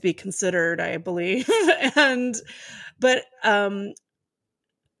always be considered, I believe. But well,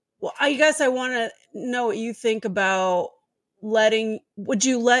 I guess I want to know what you think about would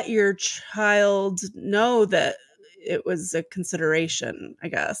you let your child know that it was a consideration, I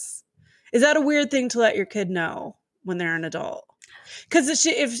guess? Is that a weird thing to let your kid know when they're an adult? Because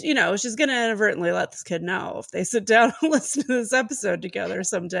if you know, she's going to inadvertently let this kid know if they sit down and listen to this episode together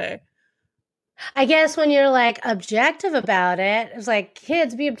someday. I guess when you're like objective about it, it's like,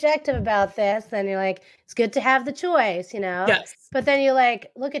 kids, be objective about this. Then you're like, it's good to have the choice, you know? Yes. But then you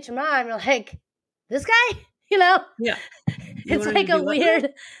like, look at your mom, you're like, this guy, you know? Yeah. It's like a weird.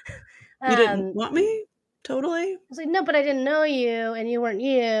 You didn't want me? Totally. I was like, no, but I didn't know you and you weren't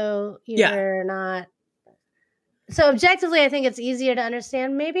you. You're not. So objectively, I think it's easier to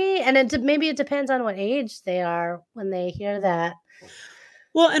understand maybe. And maybe it depends on what age they are when they hear that.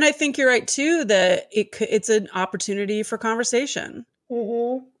 Well, and I think you're right too that it's an opportunity for conversation.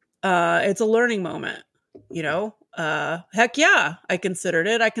 Mm-hmm. It's a learning moment, heck yeah, I considered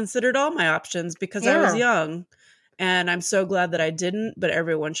it. I considered all my options because I was young, and I'm so glad that I didn't, but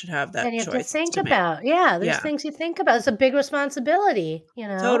everyone should have that And you have to choice think to make. about, there's things you think about. It's a big responsibility,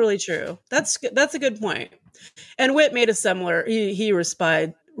 Totally true. That's a good point. And Whit made a similar, he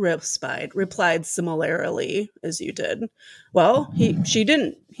replied similarly as you did. Well, she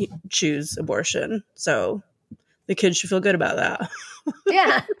didn't choose abortion, so the kids should feel good about that.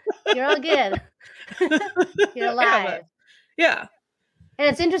 Yeah, you're all good. You're alive. Yeah. And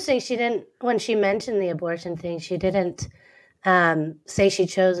it's interesting, when she mentioned the abortion thing, she didn't say she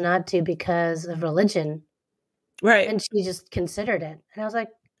chose not to because of religion. Right. And she just considered it. And I was like,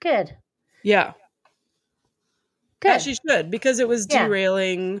 good. Yeah. Good. Yeah, she should, because it was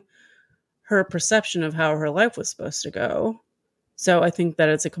derailing her perception of how her life was supposed to go. So I think that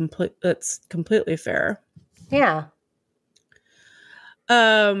that's completely fair. Yeah.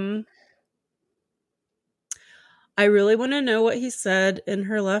 I really want to know what he said in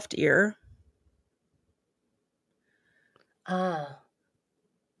her left ear.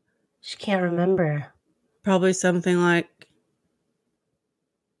 She can't remember. Probably something like,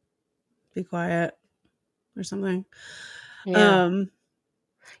 be quiet or something. Yeah.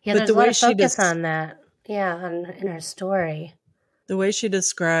 There's a lot of focus on that. Yeah, in her story. The way she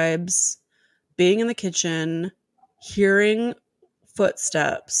describes being in the kitchen, hearing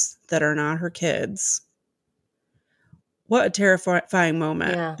footsteps that are not her kids. What a terrifying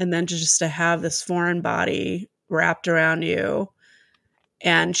moment. Yeah. And then just to have this foreign body wrapped around you.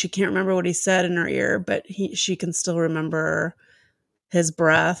 And she can't remember what he said in her ear, but she can still remember his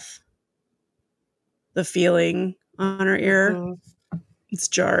breath, the feeling on her ear. Mm-hmm. It's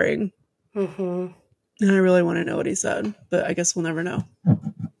jarring. Mm-hmm. And I really want to know what he said, but I guess we'll never know.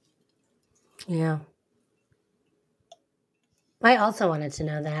 Yeah. I also wanted to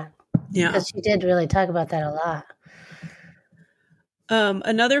know that. Yeah. Because she did really talk about that a lot.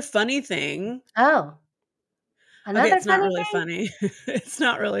 Another funny thing. Oh. It's not really funny. It's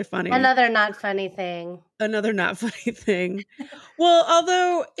not really funny. Another not funny thing. Another not funny thing. Well,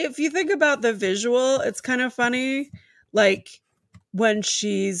 although if you think about the visual, it's kind of funny. Like when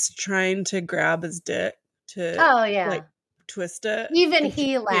she's trying to grab his dick to twist it. Even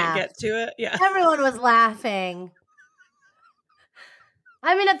he laughed. Can't get to it. Yeah. Everyone was laughing.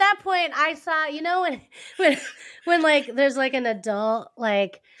 I mean, at that point, I saw, when like there's like an adult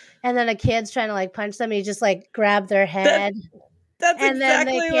and then a kid's trying to like punch them, you just like grab their head. That's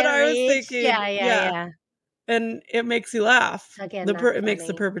exactly what I was thinking. Yeah. And it makes you laugh. Again, it makes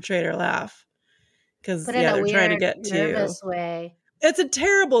the perpetrator laugh because they're trying to get to nervous way. It's a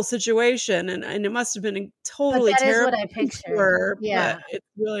terrible situation, and it must have been a totally terrible. Is what I pictured. Yeah, but it's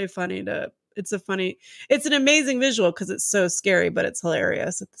really funny it's an amazing visual because it's so scary, but it's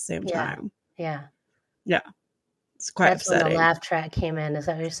hilarious at the same time. Yeah. It's quite That's upsetting. When the laugh track came in. Is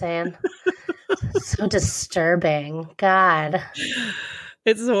that what you're saying? So disturbing. God,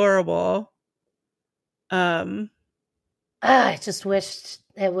 it's horrible. I just wished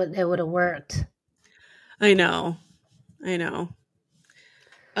it would have worked. I know.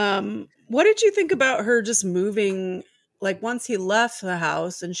 What did you think about her just moving? Like once he left the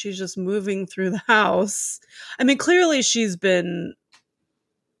house and she's just moving through the house. I mean, clearly she's been,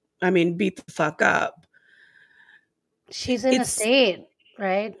 beat the fuck up. She's in a state,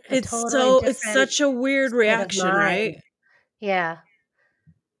 right? It's such a weird reaction, right? Yeah.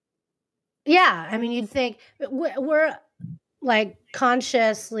 Yeah. I mean, you'd think we're like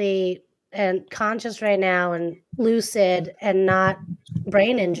conscious right now and lucid and not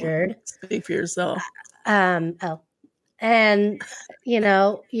brain injured. Speak for yourself. And,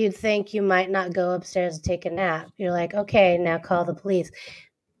 you'd think you might not go upstairs and take a nap. You're like, okay, now call the police.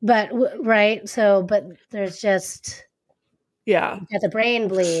 But, right? So, but there's just, you've got the brain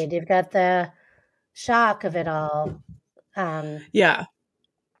bleed. You've got the shock of it all. Yeah.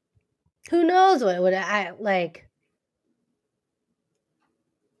 Who knows what would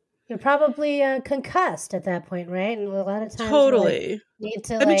you're probably concussed at that point, right? And a lot of times totally need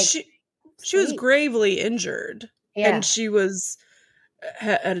to she was gravely injured. Yeah. And she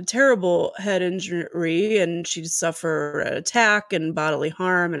had a terrible head injury, and she suffered an attack and bodily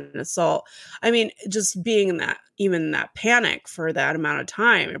harm and an assault. I mean, just being in that panic for that amount of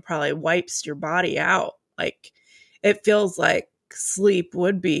time, it probably wipes your body out. Like it feels like sleep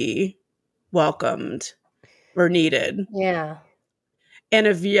would be welcomed or needed. Yeah. And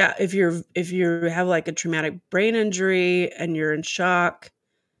if you have like a traumatic brain injury and you're in shock,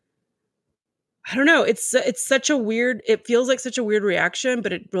 I don't know. It's such a weird. It feels like such a weird reaction,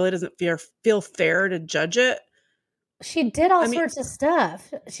 but it really doesn't feel fair to judge it. She did all sorts of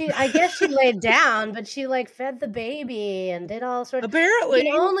stuff. I guess she laid down, but she like fed the baby and did all sorts. Apparently, I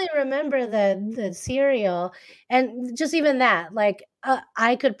can only remember the cereal, and just even that. Like,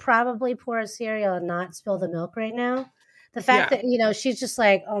 I could probably pour a cereal and not spill the milk right now. The fact that she's just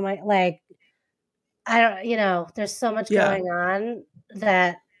like, oh my, like, I don't, there's so much going on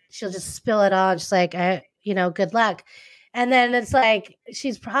that she'll just spill it all. Just like, good luck. And then it's like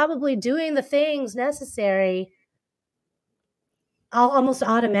she's probably doing the things necessary. Almost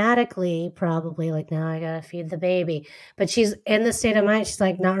automatically, probably, like, now I gotta feed the baby. But she's in the state of mind, she's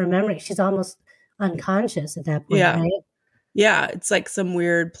like not remembering. She's almost unconscious at that point, right? Yeah, it's like some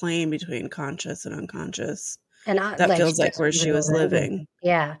weird plane between conscious and unconscious. And that feels like where she was living.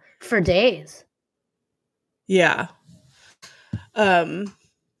 Yeah, for days. Yeah.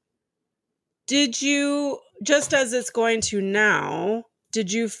 Did you, just as it's going to now,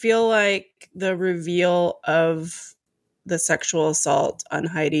 did you feel like the reveal of the sexual assault on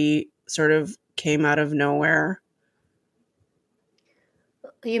Heidi sort of came out of nowhere?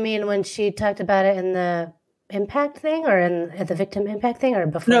 You mean when she talked about it in the impact thing, or at the victim impact thing, or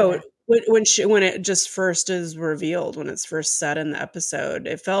before? No, when it just first is revealed, when it's first said in the episode,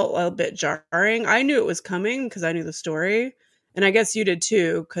 it felt a little bit jarring. I knew it was coming because I knew the story, and I guess you did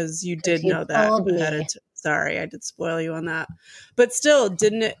too because you did know that. Sorry, I did spoil you on that, but still,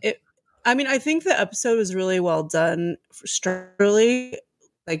 didn't it? I mean, I think the episode was really well done structurally,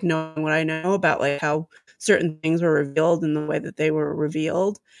 like knowing what I know about like how certain things were revealed and the way that they were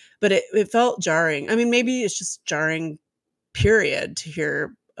revealed. But it felt jarring. I mean, maybe it's just jarring, period, to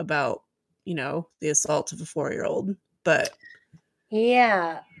hear about, the assault of a 4-year-old. But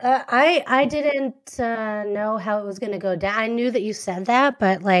yeah, I didn't know how it was going to go down. I knew that you said that,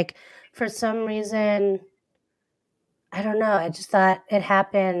 but like for some reason, I don't know. I just thought it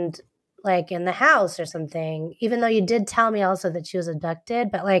happened like in the house or something, even though you did tell me also that she was abducted.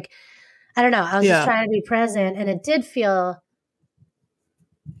 But like, I don't know. I was just trying to be present, and it did feel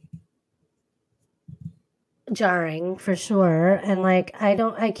jarring for sure. And like, I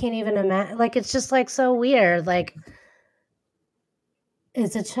can't even imagine, like, it's just like so weird. Like,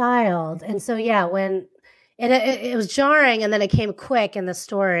 it's a child. And so, yeah, when it was jarring, and then it came quick in the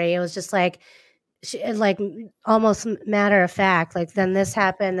story. It was just like, like almost matter of fact, like then this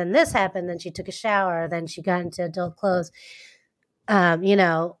happened, then she took a shower, then she got into adult clothes. They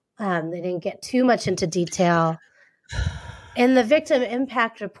didn't get too much into detail. In the victim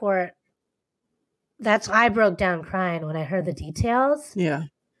impact report, I broke down crying when I heard the details. Yeah.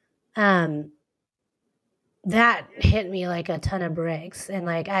 That hit me like a ton of bricks. And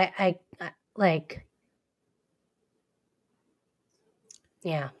like, I like,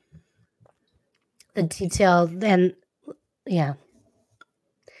 yeah. The detail, then, yeah.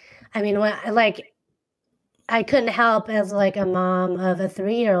 I mean, I couldn't help as like a mom of a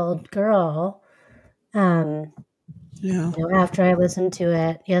 3-year-old girl. After I listened to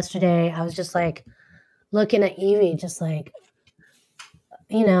it yesterday, I was just like looking at Evie, just like,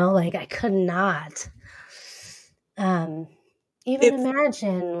 like I could not even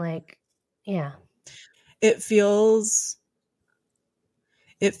imagine, like, yeah. It feels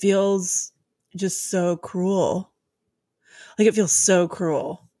just so cruel. Like it feels so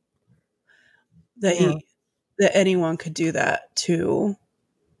cruel that that anyone could do that to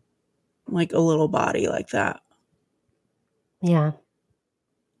like a little body like that. Yeah.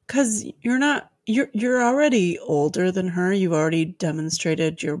 'Cause you're already older than her. You've already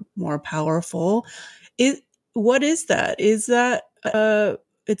demonstrated you're more powerful. What is that? Is that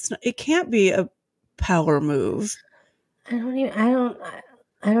it can't be a power move.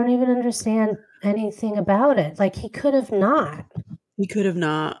 I don't even understand anything about it. Like he could have not.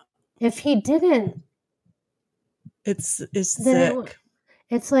 If he didn't, it's sick.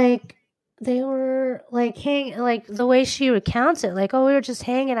 It's like they were like like the way she recounts it, like, oh, we were just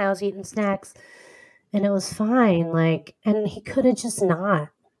hanging, I was eating snacks and it was fine. Like, and he could have just not.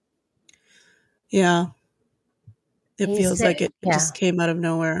 Yeah. It feels like it just came out of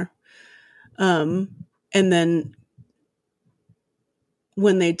nowhere. And then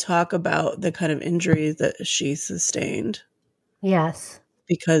when they talk about the kind of injuries that she sustained. Yes.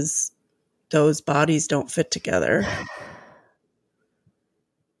 Because those bodies don't fit together.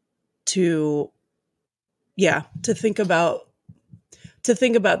 To think about the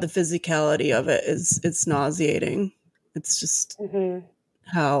physicality of it it's nauseating. It's just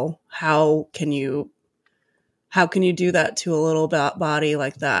how can you do that to a little body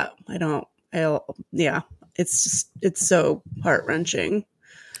like that? It's so heart-wrenching.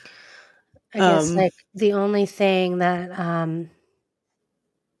 I guess like the only thing that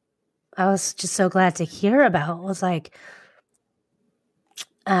I was just so glad to hear about was like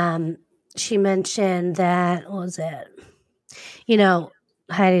she mentioned that, what was it? You know,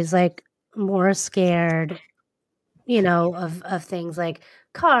 Heidi's like more scared, you know, of things like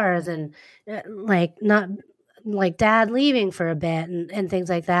cars and like not like dad leaving for a bit and things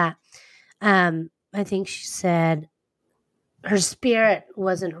like that. I think she said her spirit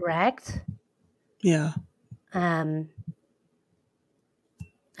wasn't wrecked. Yeah. And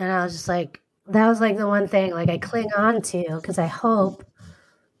I was just like, that was like the one thing like I cling on to because I hope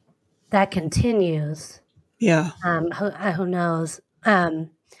that continues. Yeah. Who knows? But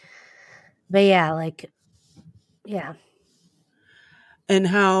yeah, like, yeah. And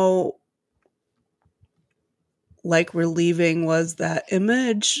how like relieving was that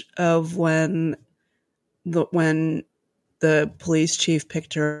image of when the police chief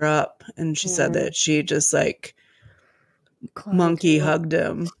picked her up and she said that she just like monkey hugged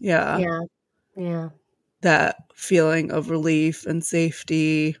him. Yeah. Yeah. Yeah. That feeling of relief and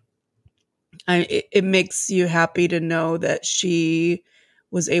safety. It makes you happy to know that she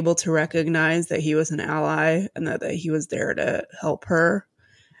was able to recognize that he was an ally and that he was there to help her.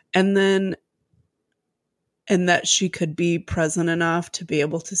 And that she could be present enough to be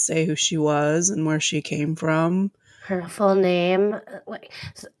able to say who she was and where she came from. Her full name.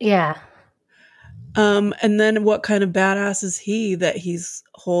 Yeah. And then what kind of badass is he that he's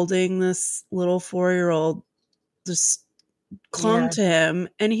holding this little 4-year-old just clung to him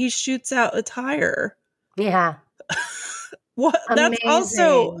and he shoots out a tire. Yeah. What? Amazing. That's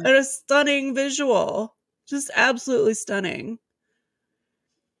also a stunning visual. Just absolutely stunning.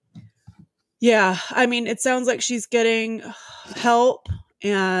 Yeah, I mean, it sounds like she's getting help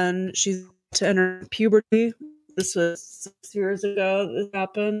and she's to enter puberty. This was 6 years ago that this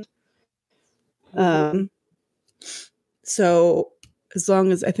happened. So as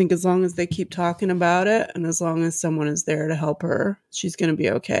long as they keep talking about it and as long as someone is there to help her, she's going to be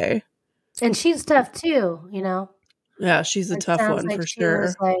okay. And she's tough too, you know? Yeah, she's a tough one like for she sure.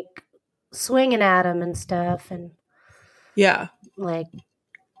 was like swinging at him and stuff. And yeah. Like,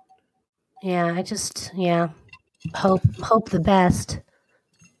 yeah, I just, hope the best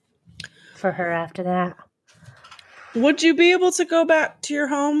for her after that. Would you be able to go back to your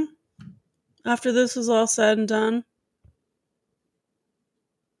home after this was all said and done?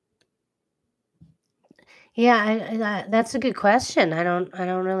 Yeah, that's a good question. I don't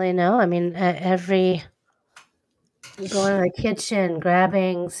really know. I mean, going to the kitchen,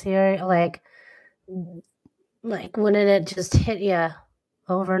 grabbing cereal, like wouldn't it just hit you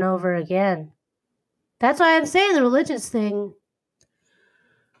over and over again? That's why I'm saying the religious thing.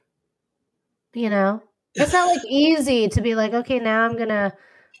 You know, it's not like easy to be like, okay, now I'm gonna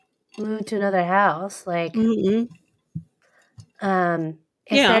move to another house. Like, if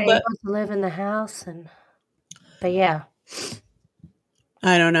they're able to live in the house, but yeah.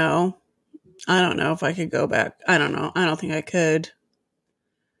 I don't know if I could go back. I don't know. I don't think I could.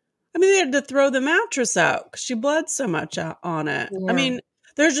 I mean, they had to throw the mattress out because she bled so much on it. Yeah. I mean,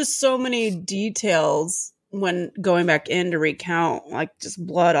 there's just so many details when going back in to recount, like just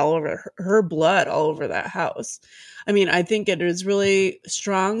blood all over her blood all over that house. I mean, I think it is really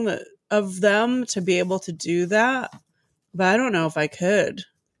strong of them to be able to do that, but I don't know if I could.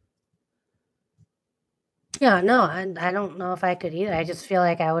 Yeah, no, I don't know if I could either. I just feel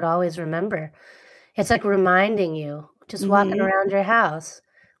like I would always remember. It's like reminding you, just walking around your house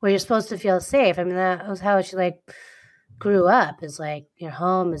where you're supposed to feel safe. I mean, that was how she like grew up, is like your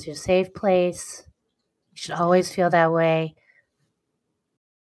home is your safe place. You should always feel that way.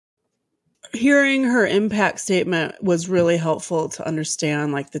 Hearing her impact statement was really helpful to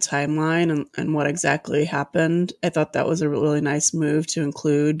understand like the timeline and what exactly happened. I thought that was a really nice move to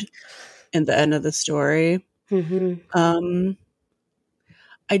include in the end of the story. I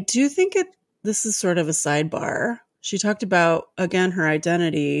do think this is sort of a sidebar. She talked about, again, her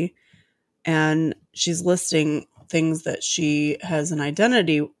identity, and she's listing things that she has an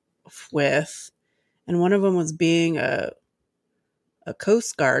identity with, and one of them was being a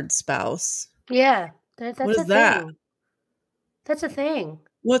Coast Guard spouse. Yeah, that's what is that? Thing. That's a thing.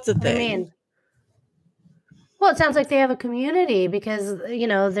 What's a thing? I mean, well, it sounds like they have a community because, you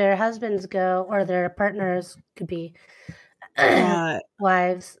know, their husbands go, or their partners could be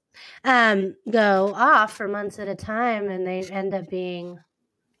wives, go off for months at a time, and they end up being.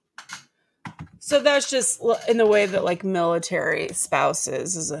 So that's just in the way that like military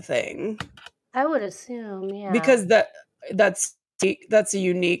spouses is a thing. I would assume, yeah. Because that's a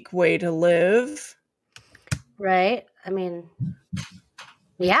unique way to live. Right. I mean,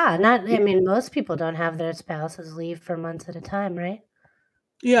 Yeah, I mean, most people don't have their spouses leave for months at a time, right?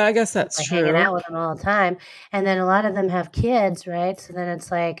 Yeah, I guess that's Like hanging true. out with them all the time. And then a lot of them have kids, right? So then it's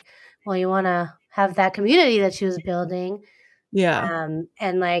like, well, you want to have that community that she was building. Yeah.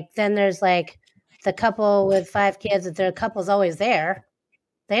 And like, then there's like the couple with 5 kids, that their couple's always there.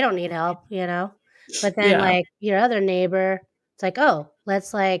 They don't need help, you know? But then Yeah. like your other neighbor, it's like, oh,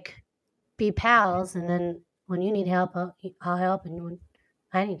 let's like be pals. And then when you need help, I'll help. And when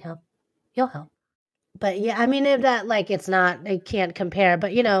I need help, you'll help. But yeah, I mean, that like, it can't compare,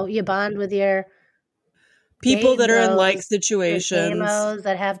 but you know, you bond with your People that are in like gamos, your situations. gamos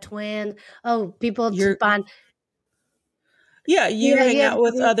that have twins. Oh, people to You're bond. Yeah, You you know, hang you have out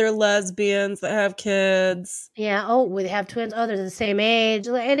with group. other lesbians that have kids. Yeah. Oh, we have twins. Oh, they're the same age.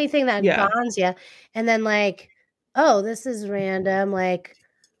 Anything that Yeah. bonds you. And then like, oh, this is random. Like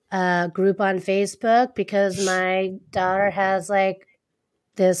a group on Facebook because my daughter has like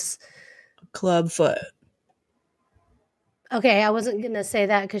this. Club foot. Okay, I wasn't gonna say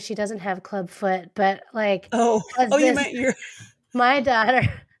that because she doesn't have club foot, but like, Oh, you meant my daughter,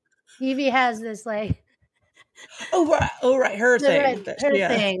 Evie has this like. Oh right, her thing. Her Yeah.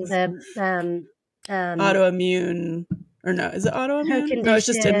 thing, the Autoimmune, or no? Is it her autoimmune? No, it's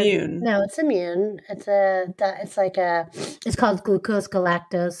just condition. immune. No, it's immune. It's it's called glucose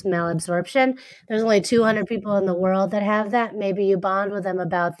galactose malabsorption. There's only 200 people in the world that have that. Maybe you bond with them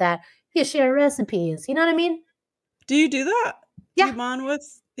about that. You share recipes. You know what I mean? Do you do that? Yeah. Do you bond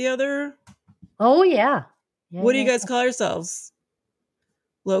with the other? Oh yeah. What do you guys call yourselves?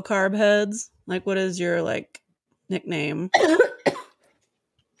 Low carb heads? Like, what is your like nickname? I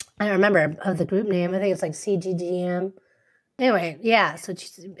don't remember of the group name. I think it's like CGGM. Anyway, yeah. So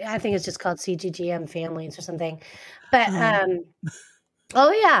I think it's just called CGGM Families or something. But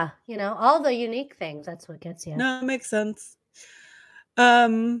oh yeah, you know, all the unique things. That's what gets you. No, it makes sense.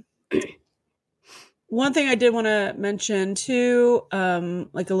 One thing I did want to mention too,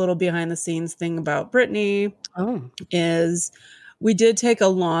 like a little behind the scenes thing about Brittany, is we did take a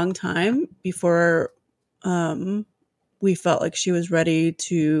long time before we felt like she was ready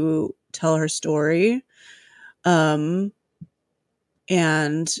to tell her story. And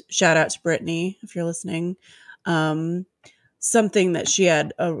shout out to Brittany if you're listening. Something that she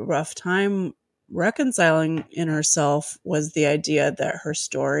had a rough time reconciling in herself was the idea that her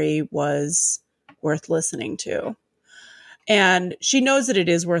story was worth listening to. And she knows that it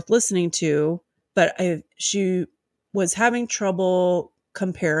is worth listening to, but she was having trouble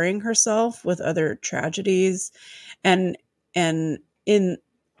comparing herself with other tragedies. And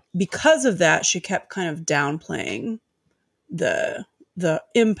because of that, she kept kind of downplaying the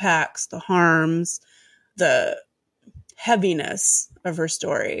impacts, the harms, the heaviness of her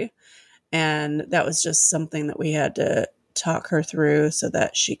story. And that was just something that we had to talk her through so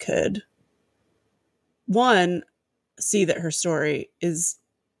that she could, one, see that her story is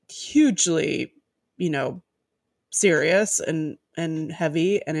hugely, serious and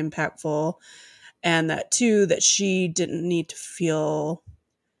heavy and impactful. And that two, that she didn't need to feel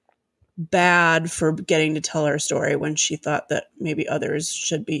bad for getting to tell her story when she thought that maybe others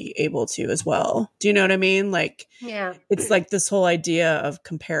should be able to as well. Do you know what I mean? Like, yeah, it's like this whole idea of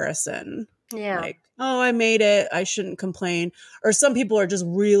comparison. Yeah. Like, oh, I made it, I shouldn't complain. Or some people are just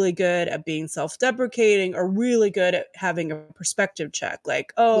really good at being self-deprecating or really good at having a perspective check.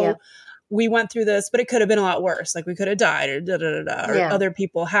 Like, oh, we went through this, but it could have been a lot worse. Like we could have died or or other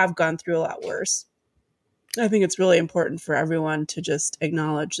people have gone through a lot worse. I think it's really important for everyone to just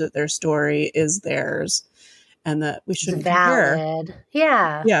acknowledge that their story is theirs and that we shouldn't compare.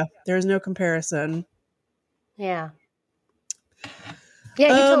 Yeah. Yeah. There's no comparison. Yeah.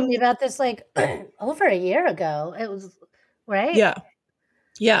 Yeah. You told me about this like over a year ago. It was right. Yeah.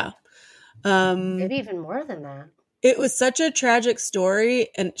 Yeah. Maybe even more than that. It was such a tragic story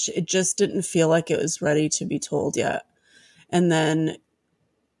and it just didn't feel like it was ready to be told yet. And then,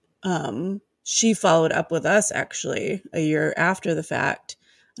 she followed up with us actually a year after the fact.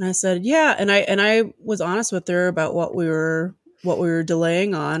 And I said, yeah. And I was honest with her about what we were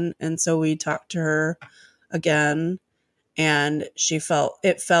delaying on. And so we talked to her again and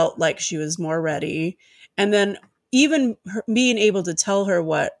it felt like she was more ready. And then even being able to tell her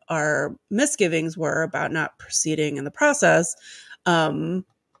what our misgivings were about not proceeding in the process, I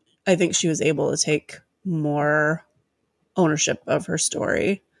think she was able to take more ownership of her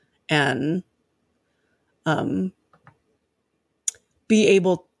story and be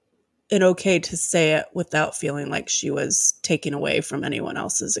able and okay to say it without feeling like she was taking away from anyone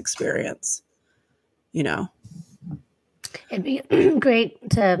else's experience. It'd be great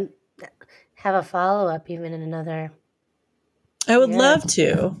to have a follow-up even in another I would love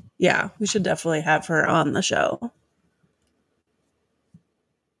to. Yeah, we should definitely have her on the show.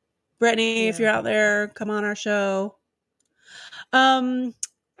 Brittany, if you're out there, come on our show.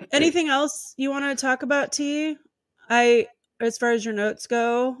 Anything else you want to talk about, T? As far as your notes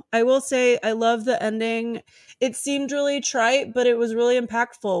go, I will say I love the ending. It seemed really trite, but it was really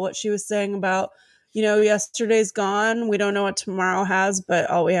impactful what she was saying about, yesterday's gone. We don't know what tomorrow has, but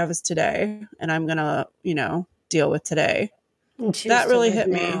all we have is today. And I'm going to, deal with today. That really hit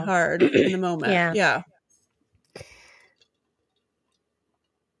me hard in the moment. Yeah.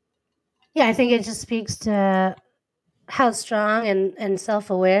 Yeah, I think it just speaks to how strong and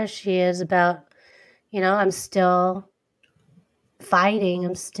self-aware she is about, I'm still fighting.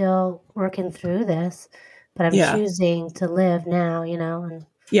 I'm still working through this, but I'm choosing to live now, And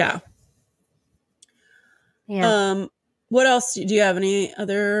yeah. Yeah. What else? Do you have any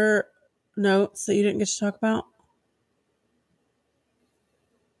other notes that you didn't get to talk about?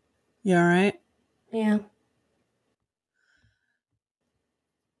 You all right? Yeah.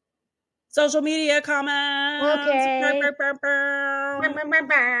 Social media comments. Okay.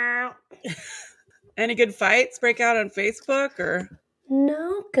 Any good fights break out on Facebook or?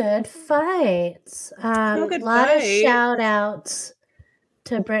 No good fights. No good lot fight. of shout outs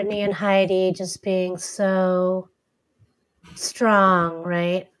to Brittany and Heidi just being so strong,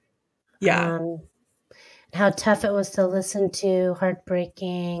 right? Yeah. How tough it was to listen to,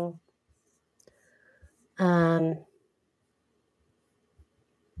 heartbreaking.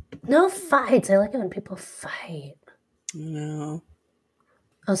 No fights. I like it when people fight. No.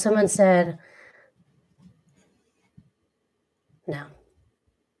 Oh, someone said, no.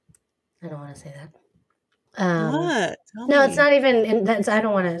 I don't want to say that. What? No, it's not even. I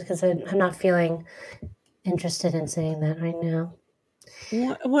don't want to because I'm not feeling interested in saying that right now.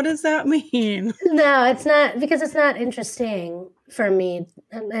 What does that mean? No, it's not because it's not interesting for me,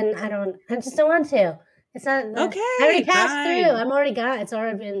 and I just don't want to. It's not. Okay. I already passed through. I'm already gone. It's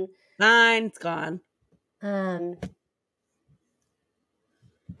already been. Fine, it's gone.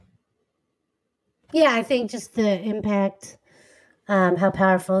 Yeah, I think just the impact, how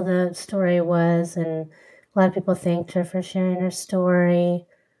powerful the story was, and a lot of people thanked her for sharing her story.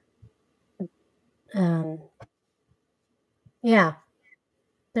 Yeah.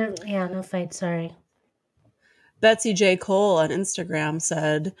 No fight, sorry. Betsy J. Cole on Instagram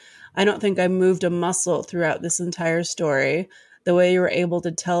said, I don't think I moved a muscle throughout this entire story. The way you were able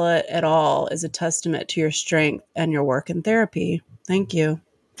to tell it at all is a testament to your strength and your work in therapy. Thank you.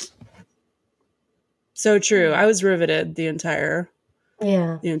 So true. I was riveted the entire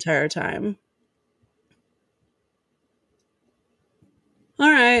time.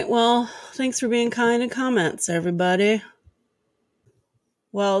 All right. Well, thanks for being kind in comments, everybody.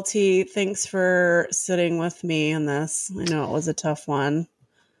 Well, T, thanks for sitting with me in this. I know it was a tough one.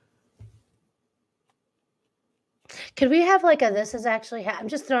 Could we have like this is actually, I'm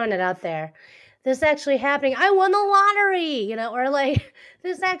just throwing it out there. This is actually happening. I won the lottery, or like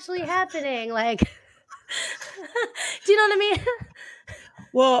this is actually happening. Like, do you know what I mean?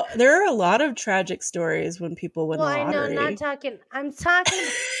 Well, there are a lot of tragic stories when people win the lottery. Well, I know, I'm talking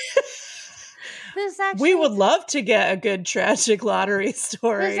this actually, we would love to get a good tragic lottery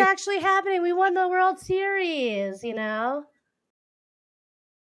story. This is actually happening. We won the World Series,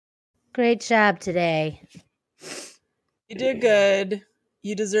 Great job today. You did good.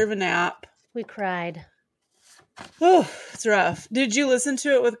 You deserve a nap. We cried. Oh, it's rough. Did you listen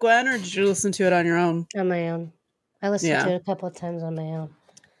to it with Gwen or did you listen to it on your own? On my own. I listened to it a couple of times on my own.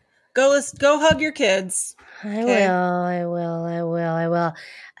 Go hug your kids. I will.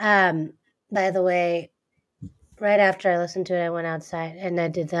 By the way, right after I listened to it, I went outside and I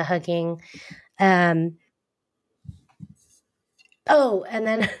did the hugging. And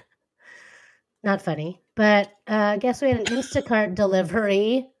then, not funny, but I guess we had an Instacart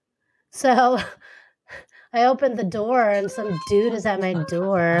delivery. So I opened the door and some dude is at my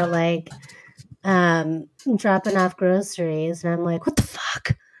door, like, dropping off groceries. And I'm like, what the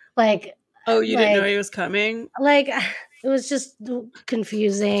fuck? Like, oh, you didn't know he was coming? Like, it was just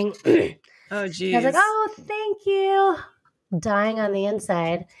confusing. Oh, geez. I was like, oh, thank you. Dying on the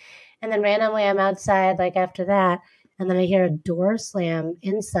inside. And then randomly I'm outside, like, after that. And then I hear a door slam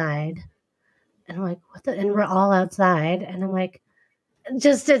inside. And I'm like, what the? And we're all outside. And I'm like, I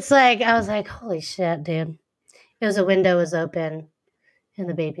was like, holy shit, dude. A window was open in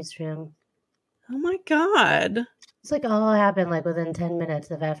the baby's room. Oh, my God. It's like all happened, like, within 10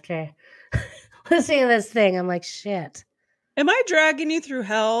 minutes of after listening to this thing. I'm like, shit. Am I dragging you through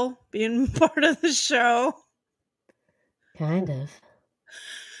hell being part of the show? Kind of.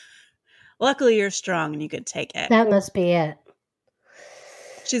 Luckily, you're strong and you could take it. That must be it.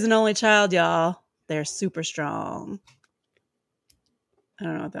 She's an only child, y'all. They're super strong. I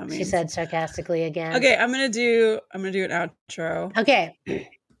don't know what that means. She said sarcastically again. Okay, I'm gonna do an outro. Okay.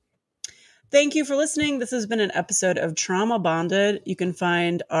 Thank you for listening. This has been an episode of Trauma Bonded. You can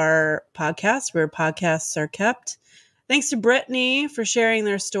find our podcast where podcasts are kept. Thanks to Brittany for sharing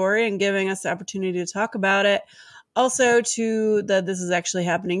their story and giving us the opportunity to talk about it. Also to the This Is Actually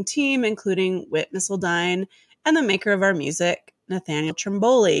Happening team, including Whit Missildine and the maker of our music, Nathaniel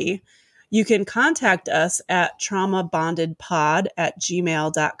Trimboli. You can contact us at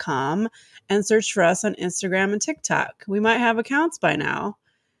traumabondedpod@gmail.com and search for us on Instagram and TikTok. We might have accounts by now.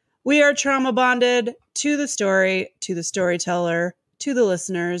 We are trauma bonded to the story, to the storyteller, to the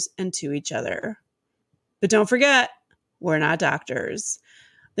listeners, and to each other. But don't forget, we're not doctors.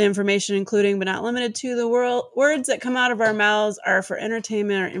 The information, including but not limited to the words that come out of our mouths, are for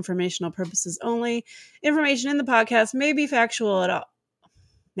entertainment or informational purposes only. Information in the podcast may not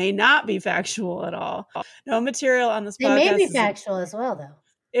be factual at all. No material on this podcast. It may be factual as well, though.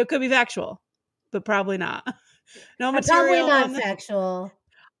 It could be factual, but probably not. No Probably material. not factual.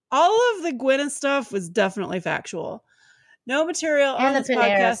 All of the Gwyneth stuff was definitely factual. No material on this And the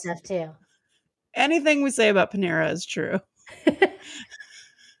Panera podcast. stuff, too. Anything we say about Panera is true.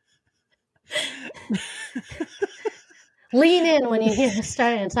 Lean in when you hear us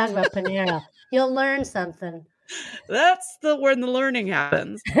starting to talk about Panera. You'll learn something. That's when the learning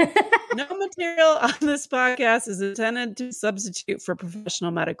happens. No material on this podcast is intended to substitute for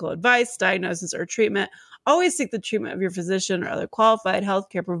professional medical advice, diagnosis, or treatment. Always seek the treatment of your physician or other qualified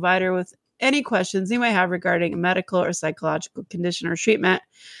healthcare provider with any questions you may have regarding a medical or psychological condition or treatment.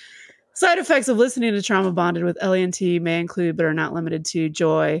 Side effects of listening to Trauma Bonded with Ellie and T may include, but are not limited to,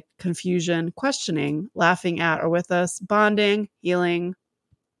 joy, confusion, questioning, laughing at or with us, bonding, healing,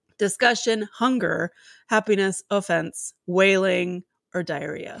 discussion, hunger, happiness, offense, wailing, or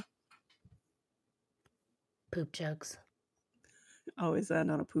diarrhea. Poop jokes. Always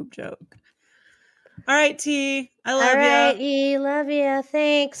end on a poop joke. All right, T. I love you. All right, E. Love you.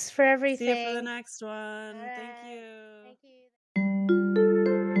 Thanks for everything. See you for the next one. All Thank right. you. Thank you.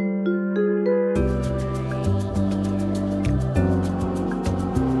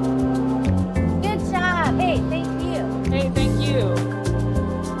 Good job. Hey, thank you. Hey, thank you.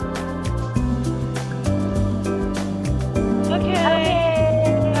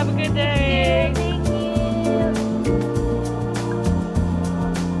 Okay. Have a good day. Thank you.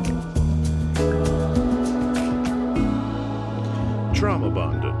 Trauma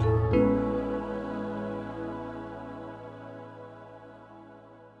Bonded.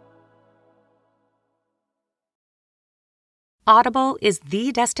 Audible is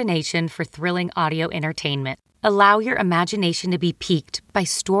the destination for thrilling audio entertainment. Allow your imagination to be piqued by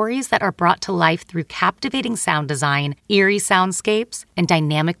stories that are brought to life through captivating sound design, eerie soundscapes, and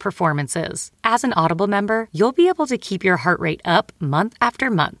dynamic performances. As an Audible member, you'll be able to keep your heart rate up month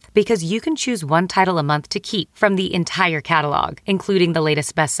after month because you can choose one title a month to keep from the entire catalog, including the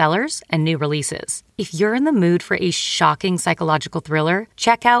latest bestsellers and new releases. If you're in the mood for a shocking psychological thriller,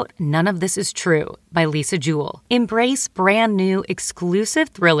 check out None of This Is True by Lisa Jewell. Embrace brand new, exclusive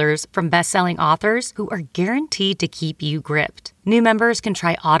thrillers from best-selling authors who are guaranteed to keep you gripped. New members can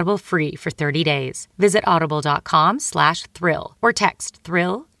try Audible free for 30 days. Visit audible.com/thrill or text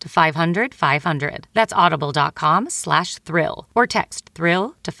thrill to 500-500. That's audible.com/thrill or text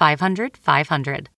thrill to 500-500.